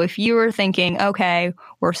 So if you were thinking, okay,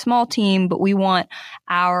 we're a small team, but we want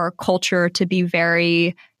our culture to be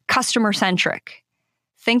very customer centric,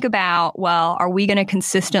 think about, well, are we going to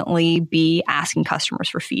consistently be asking customers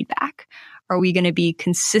for feedback? Are we going to be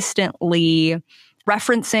consistently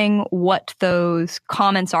referencing what those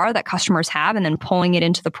comments are that customers have and then pulling it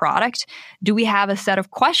into the product? Do we have a set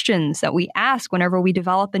of questions that we ask whenever we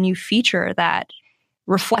develop a new feature that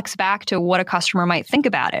reflects back to what a customer might think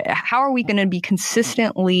about it? How are we going to be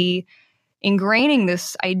consistently ingraining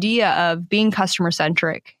this idea of being customer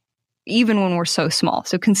centric, even when we're so small?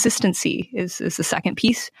 So consistency is the second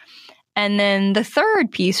piece. And then the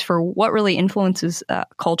third piece for what really influences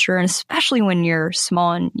culture, and especially when you're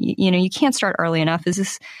small and you can't start early enough, is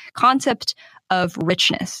this concept of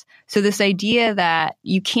richness. So this idea that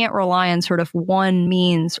you can't rely on sort of one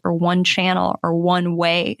means or one channel or one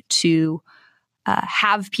way to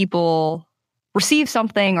have people receive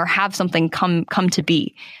something or have something come to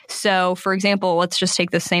be. So for example, let's just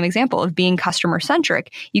take the same example of being customer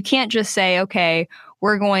centric. You can't just say, okay,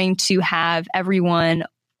 we're going to have everyone,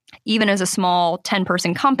 even as a small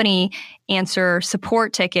 10-person company, answer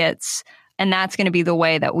support tickets, and that's going to be the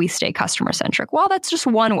way that we stay customer-centric. Well, that's just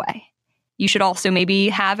one way. You should also maybe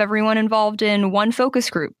have everyone involved in one focus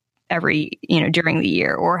group during the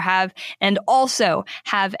year, and also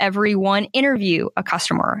have everyone interview a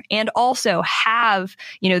customer, and also have,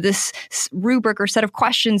 this rubric or set of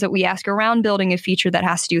questions that we ask around building a feature that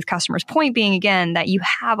has to do with customers. Point being, again, that you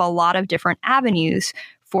have a lot of different avenues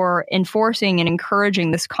for enforcing and encouraging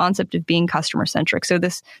this concept of being customer centric. So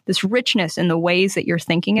this richness in the ways that you're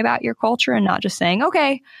thinking about your culture, and not just saying,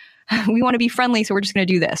 okay, we want to be friendly, so we're just going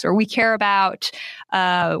to do this, or we care about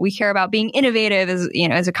being innovative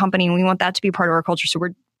as a company, and we want that to be part of our culture. So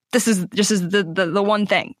this is the one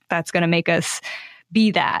thing that's going to make us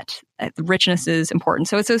be that. Richness is important.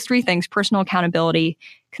 So it's those three things: personal accountability,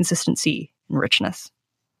 consistency, and richness.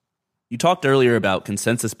 You talked earlier about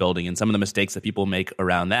consensus building and some of the mistakes that people make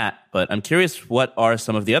around that, but I'm curious, what are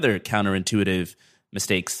some of the other counterintuitive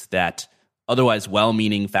mistakes that otherwise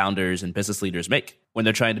well-meaning founders and business leaders make when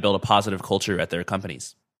they're trying to build a positive culture at their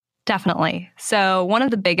companies? Definitely. So one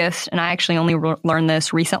of the biggest, and I actually only learned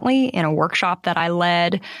this recently in a workshop that I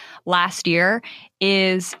led last year,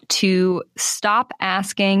 is to stop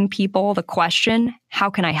asking people the question, how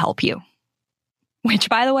can I help you? Which,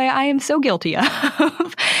 by the way, I am so guilty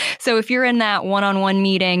of. So if you're in that one-on-one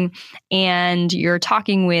meeting and you're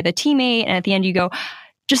talking with a teammate, and at the end you go,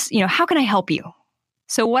 just, how can I help you?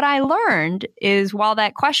 So what I learned is, while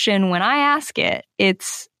that question, when I ask it,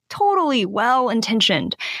 it's totally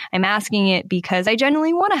well-intentioned. I'm asking it because I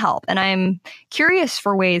genuinely want to help, and I'm curious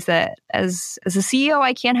for ways that as a CEO,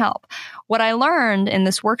 I can help. What I learned in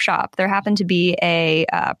this workshop, there happened to be a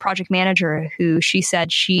project manager who she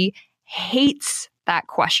said she hates that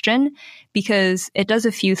question because it does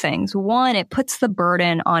a few things. One, it puts the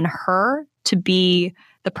burden on her to be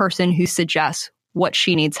the person who suggests what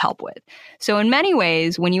she needs help with. So in many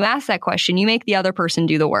ways, when you ask that question, you make the other person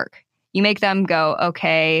do the work. You make them go,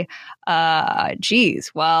 okay,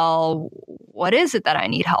 well, what is it that I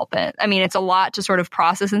need help in? I mean, it's a lot to sort of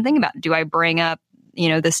process and think about. Do I bring up,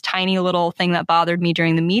 this tiny little thing that bothered me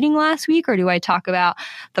during the meeting last week? Or do I talk about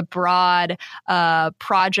the broad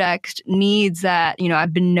project needs that,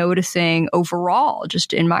 I've been noticing overall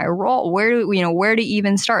just in my role? Where to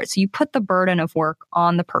even start? So you put the burden of work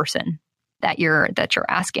on the person that you're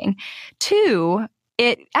asking. Two,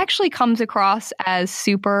 it actually comes across as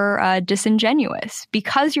super disingenuous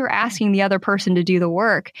because you're asking the other person to do the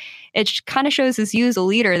work. It kind of shows as you as a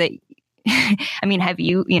leader that, I mean, have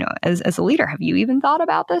you, as a leader, have you even thought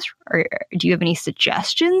about this? Or do you have any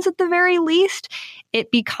suggestions at the very least? It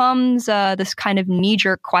becomes this kind of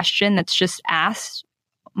knee-jerk question that's just asked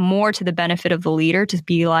more to the benefit of the leader to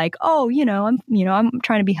be like, oh, I'm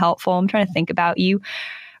trying to be helpful. I'm trying to think about you.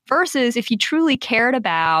 Versus if you truly cared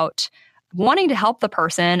about wanting to help the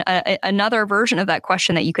person, another version of that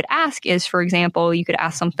question that you could ask is, for example, you could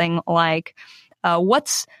ask something like,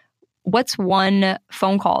 what's one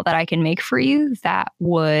phone call that I can make for you that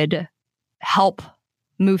would help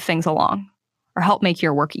move things along or help make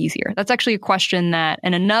your work easier? That's actually a question that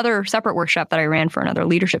in another separate workshop that I ran for another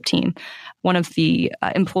leadership team, one of the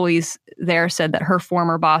employees there said that her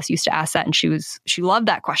former boss used to ask that, and she loved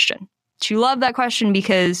that question. She loved that question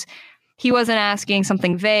because he wasn't asking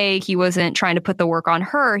something vague. He wasn't trying to put the work on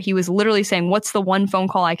her. He was literally saying, what's the one phone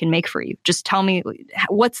call I can make for you? Just tell me,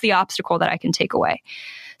 what's the obstacle that I can take away?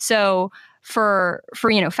 So for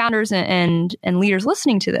founders and leaders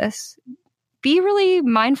listening to this, be really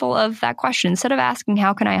mindful of that question. Instead of asking,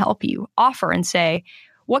 how can I help you? Offer and say,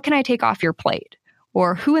 what can I take off your plate?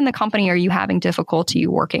 Or who in the company are you having difficulty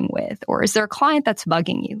working with? Or is there a client that's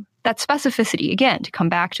bugging you? That specificity, again, to come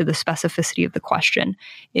back to the specificity of the question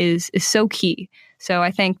is so key. So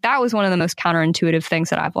I think that was one of the most counterintuitive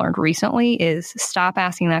things that I've learned recently is stop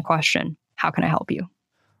asking that question, how can I help you?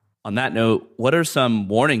 On that note, what are some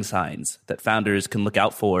warning signs that founders can look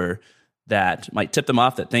out for that might tip them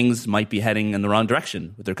off that things might be heading in the wrong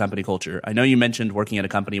direction with their company culture? I know you mentioned working at a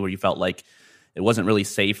company where you felt like it wasn't really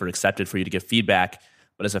safe or accepted for you to give feedback.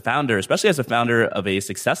 But as a founder, especially as a founder of a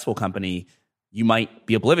successful company, you might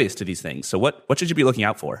be oblivious to these things. So what should you be looking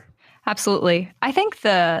out for? Absolutely. I think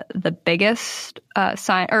the biggest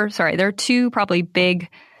sign, there are two probably big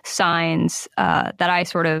signs that I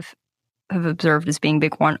sort of have observed as being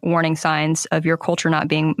big warning signs of your culture not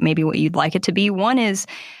being maybe what you'd like it to be. One is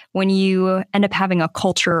when you end up having a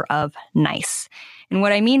culture of nice. And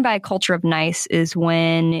what I mean by a culture of nice is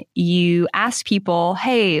when you ask people,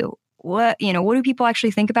 hey, what do people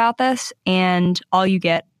actually think about this? And all you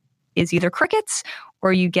get is either crickets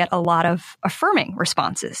or you get a lot of affirming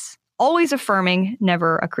responses. Always affirming,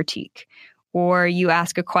 never a critique. Or you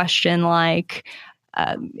ask a question like,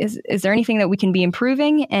 Is there anything that we can be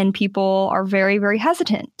improving? And people are very, very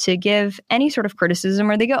hesitant to give any sort of criticism,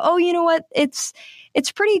 or they go, oh, you know what? It's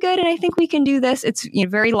pretty good, and I think we can do this. It's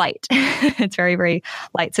very light. It's very, very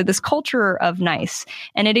light. So this culture of nice,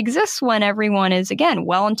 and it exists when everyone is, again,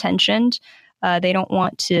 well-intentioned. They don't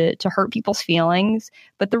want to hurt people's feelings.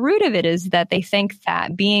 But the root of it is that they think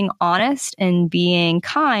that being honest and being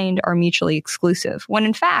kind are mutually exclusive, when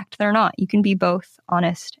in fact, they're not. You can be both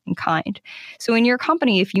honest and kind. So in your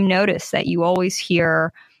company, if you notice that you always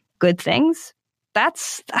hear good things,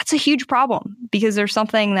 that's a huge problem, because there's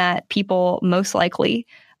something that people most likely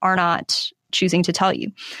are not choosing to tell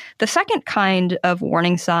you. The second kind of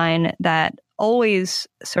warning sign that always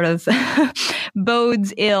sort of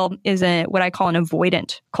bodes ill is what I call an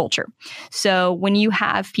avoidant culture. So when you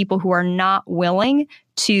have people who are not willing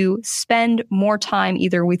to spend more time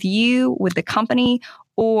either with you, with the company,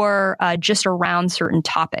 or just around certain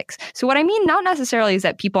topics. So what I mean, not necessarily is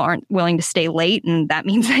that people aren't willing to stay late, and that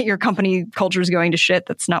means that your company culture is going to shit.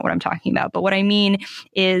 That's not what I'm talking about. But what I mean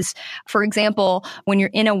is, for example, when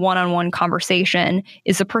you're in a one-on-one conversation,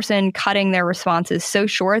 is the person cutting their responses so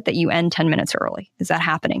short that you end 10 minutes early? Is that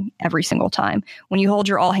happening every single time? When you hold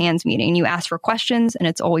your all hands meeting, you ask for questions and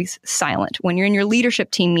it's always silent. When you're in your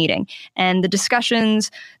leadership team meeting and the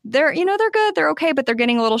discussions, they're good, they're okay, but they're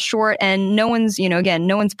getting a little short, and no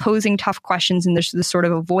one's posing tough questions, and there's this sort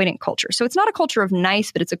of avoidant culture. So it's not a culture of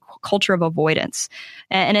nice, but it's a culture of avoidance.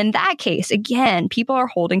 And in that case, again, people are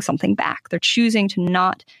holding something back. They're choosing to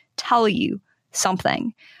not tell you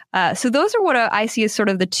something. So those are what I see as sort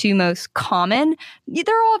of the two most common.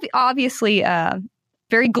 They're all obviously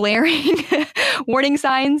very glaring warning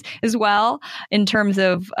signs as well, in terms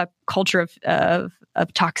of a culture of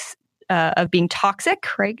being toxic,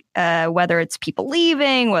 right? Whether it's people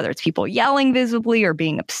leaving, whether it's people yelling visibly or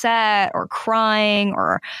being upset or crying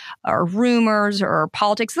or rumors or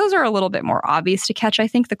politics. Those are a little bit more obvious to catch. I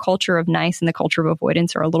think the culture of nice and the culture of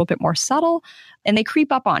avoidance are a little bit more subtle, and they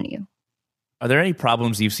creep up on you. Are there any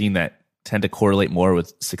problems you've seen that tend to correlate more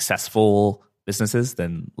with successful businesses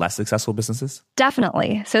than less successful businesses?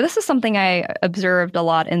 Definitely. So this is something I observed a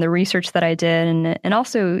lot in the research that I did, and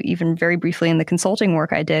also even very briefly in the consulting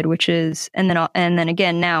work I did, which is, and then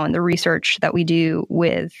again now in the research that we do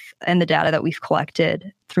with, and the data that we've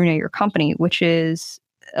collected through Know Your Company, which is,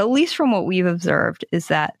 at least from what we've observed, is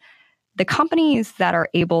that the companies that are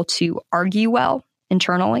able to argue well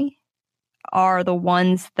internally are the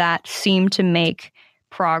ones that seem to make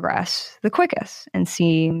progress the quickest and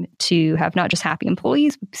seem to have not just happy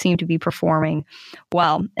employees, but seem to be performing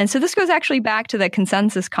well. And so this goes actually back to the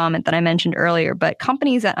consensus comment that I mentioned earlier, but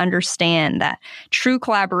companies that understand that true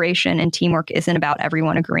collaboration and teamwork isn't about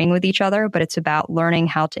everyone agreeing with each other, but it's about learning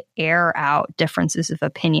how to air out differences of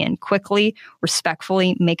opinion quickly,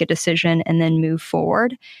 respectfully, make a decision, and then move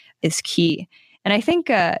forward is key. And I think,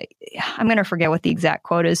 I'm going to forget what the exact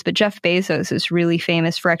quote is, but Jeff Bezos is really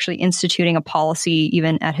famous for actually instituting a policy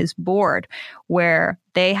even at his board, where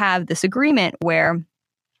they have this agreement where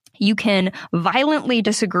you can violently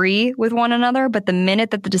disagree with one another, but the minute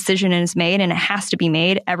that the decision is made, and it has to be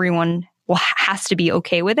made, everyone has to be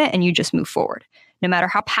okay with it, and you just move forward, no matter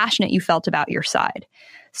how passionate you felt about your side.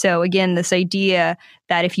 So again, this idea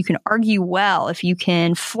that if you can argue well, if you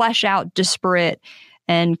can flesh out disparate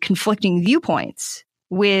and conflicting viewpoints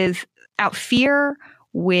without fear,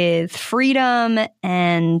 with freedom,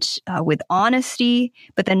 and with honesty,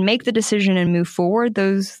 but then make the decision and move forward,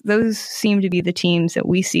 those seem to be the teams that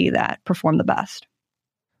we see that perform the best.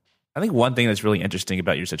 I think one thing that's really interesting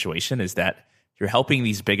about your situation is that you're helping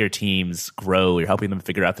these bigger teams grow, you're helping them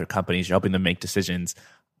figure out their companies, you're helping them make decisions.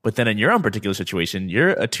 But then in your own particular situation, you're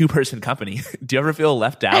a two-person company. Do you ever feel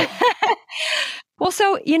left out? Well,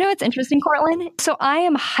 so, it's interesting, Cortland. So I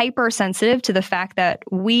am hypersensitive to the fact that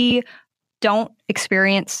we don't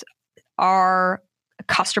experience our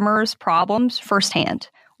customers' problems firsthand.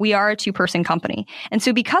 We are a two-person company. And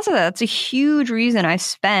so because of that, that's a huge reason I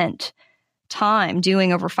spent time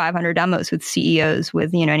doing over 500 demos with CEOs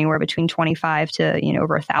with, anywhere between 25 to,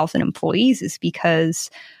 over 1,000 employees, is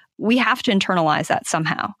because we have to internalize that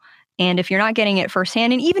somehow. And if you're not getting it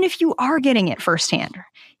firsthand, and even if you are getting it firsthand,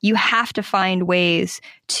 you have to find ways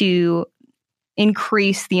to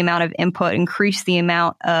increase the amount of input, increase the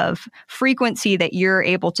amount of frequency that you're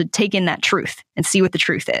able to take in that truth and see what the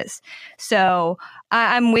truth is. So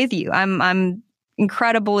I'm with you. I'm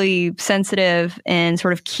incredibly sensitive and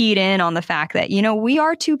sort of keyed in on the fact that, we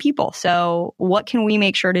are two people. So what can we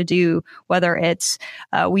make sure to do, whether it's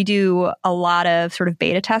we do a lot of sort of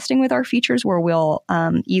beta testing with our features where we'll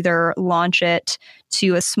either launch it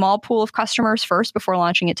to a small pool of customers first before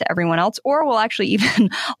launching it to everyone else, or we'll actually even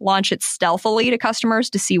launch it stealthily to customers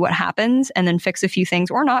to see what happens and then fix a few things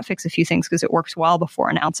or not fix a few things because it works well before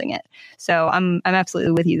announcing it. So I'm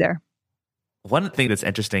absolutely with you there. One thing that's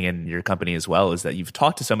interesting in your company as well is that you've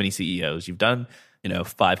talked to so many CEOs. You've done,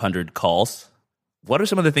 500 calls. What are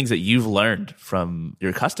some of the things that you've learned from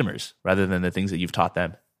your customers rather than the things that you've taught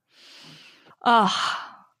them? Oh,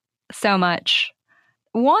 so much.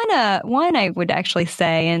 One I would actually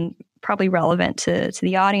say, and probably relevant to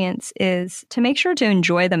the audience, is to make sure to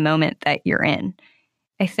enjoy the moment that you're in.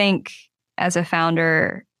 I think as a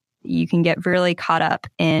founder, you can get really caught up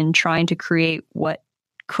in trying to create what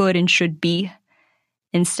could and should be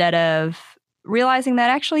instead of realizing that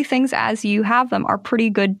actually things as you have them are pretty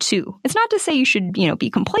good too. It's not to say you should, be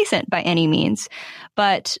complacent by any means,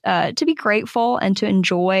 but to be grateful and to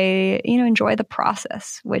enjoy the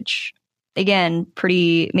process, which again,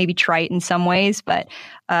 pretty maybe trite in some ways, but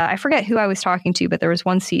I forget who I was talking to, but there was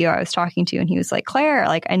one CEO I was talking to and he was like, Claire,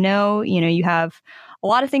 I know, you have a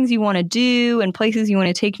lot of things you want to do and places you want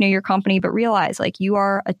to take your company, but realize you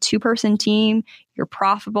are a 2-person team, you're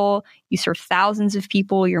profitable, you serve thousands of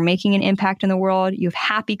people, you're making an impact in the world, you have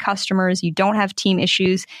happy customers, you don't have team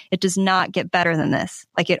issues. It does not get better than this.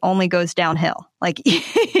 It only goes downhill.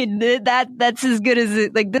 That's as good as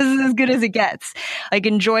it, this is as good as it gets.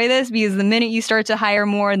 Enjoy this, because the minute you start to hire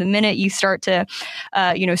more, the minute you start to,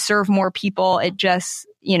 serve more people, it just,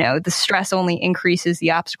 the stress only increases, the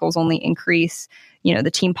obstacles only increase.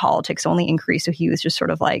 The team politics only increase. So he was just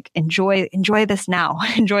sort of enjoy this now,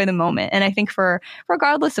 enjoy the moment. And I think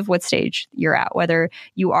regardless of what stage you're at, whether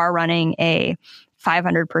you are running a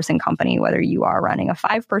 500-person company, whether you are running a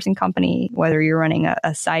 5-person company, whether you're running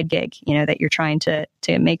a side gig, that you're trying to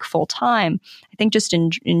make full time, I think just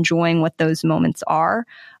enjoying what those moments are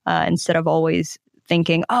instead of always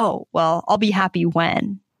thinking, oh, well, I'll be happy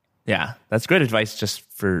when. Yeah, that's great advice just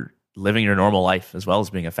for living your normal life as well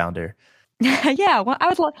as being a founder. Yeah, well,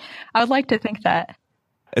 I would like to think that.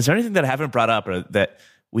 Is there anything that I haven't brought up or that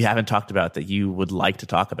we haven't talked about that you would like to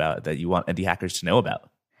talk about that you want Indie Hackers to know about?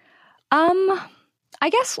 I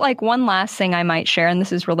guess one last thing I might share, and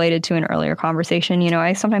this is related to an earlier conversation.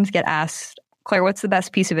 I sometimes get asked, Claire, what's the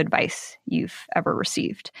best piece of advice you've ever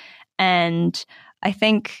received? And I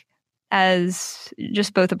think as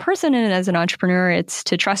just both a person and as an entrepreneur, it's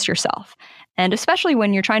to trust yourself. And especially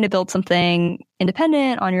when you're trying to build something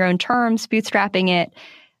independent on your own terms, bootstrapping it,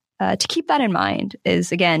 to keep that in mind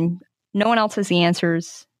is, again, no one else has the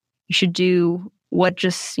answers. You should do what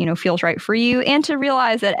just, feels right for you. And to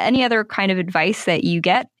realize that any other kind of advice that you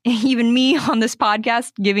get, even me on this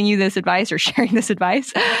podcast giving you this advice or sharing this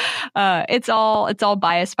advice, it's all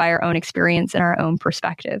biased by our own experience and our own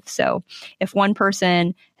perspective. So if one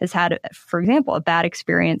person has had, for example, a bad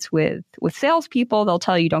experience with salespeople, they'll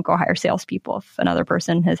tell you don't go hire salespeople. If another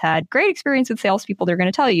person has had great experience with salespeople, they're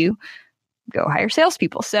going to tell you go hire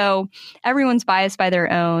salespeople. So everyone's biased by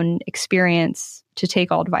their own experience, to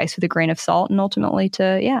take all advice with a grain of salt and ultimately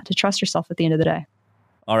to trust yourself at the end of the day.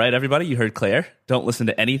 All right, everybody, you heard Claire. Don't listen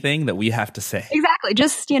to anything that we have to say. Exactly.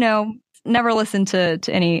 Just, never listen to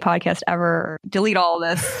any podcast ever. Delete all of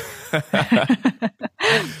this.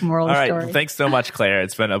 Moral of the story. Well, thanks so much, Claire.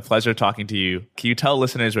 It's been a pleasure talking to you. Can you tell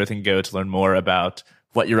listeners where they can go to learn more about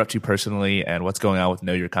what you're up to personally and what's going on with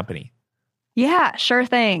Know Your Company? Yeah, sure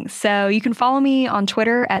thing. So you can follow me on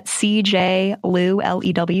Twitter at CJLew,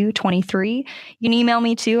 LEW23. You can email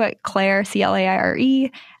me too at Claire, CLAIRE,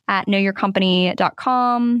 at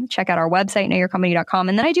knowyourcompany.com. Check out our website, knowyourcompany.com.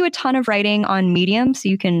 And then I do a ton of writing on Medium, so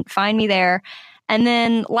you can find me there. And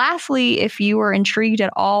then lastly, if you were intrigued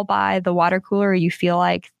at all by the water cooler, or you feel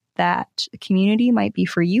like that community might be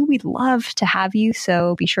for you, we'd love to have you.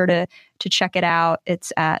 So be sure to check it out.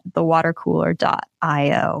 It's at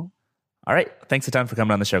thewatercooler.io. All right. Thanks a ton for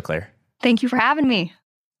coming on the show, Claire. Thank you for having me.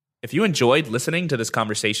 If you enjoyed listening to this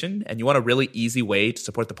conversation and you want a really easy way to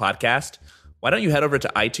support the podcast, why don't you head over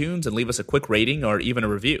to iTunes and leave us a quick rating or even a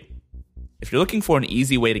review? If you're looking for an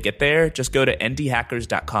easy way to get there, just go to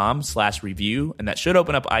ndhackers.com/review, and that should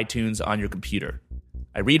open up iTunes on your computer.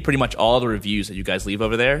 I read pretty much all the reviews that you guys leave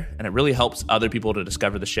over there, and it really helps other people to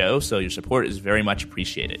discover the show, so your support is very much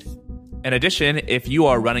appreciated. In addition, if you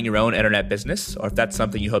are running your own internet business, or if that's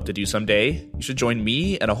something you hope to do someday, you should join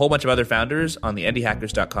me and a whole bunch of other founders on the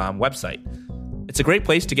ndhackers.com website. It's a great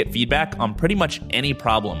place to get feedback on pretty much any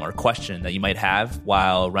problem or question that you might have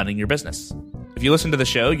while running your business. If If you listen to the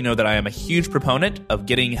show, you know that I am a huge proponent of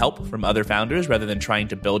getting help from other founders rather than trying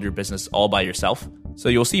to build your business all by yourself. So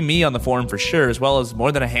you'll see me on the forum for sure, as well as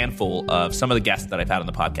more than a handful of some of the guests that I've had on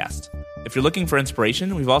the podcast. If you're looking for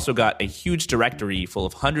inspiration, we've also got a huge directory full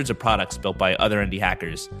of hundreds of products built by other indie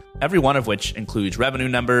hackers, every one of which includes revenue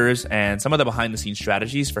numbers and some of the behind-the-scenes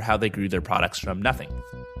strategies for how they grew their products from nothing.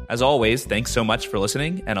 As always, thanks so much for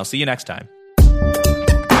listening, and I'll see you next time.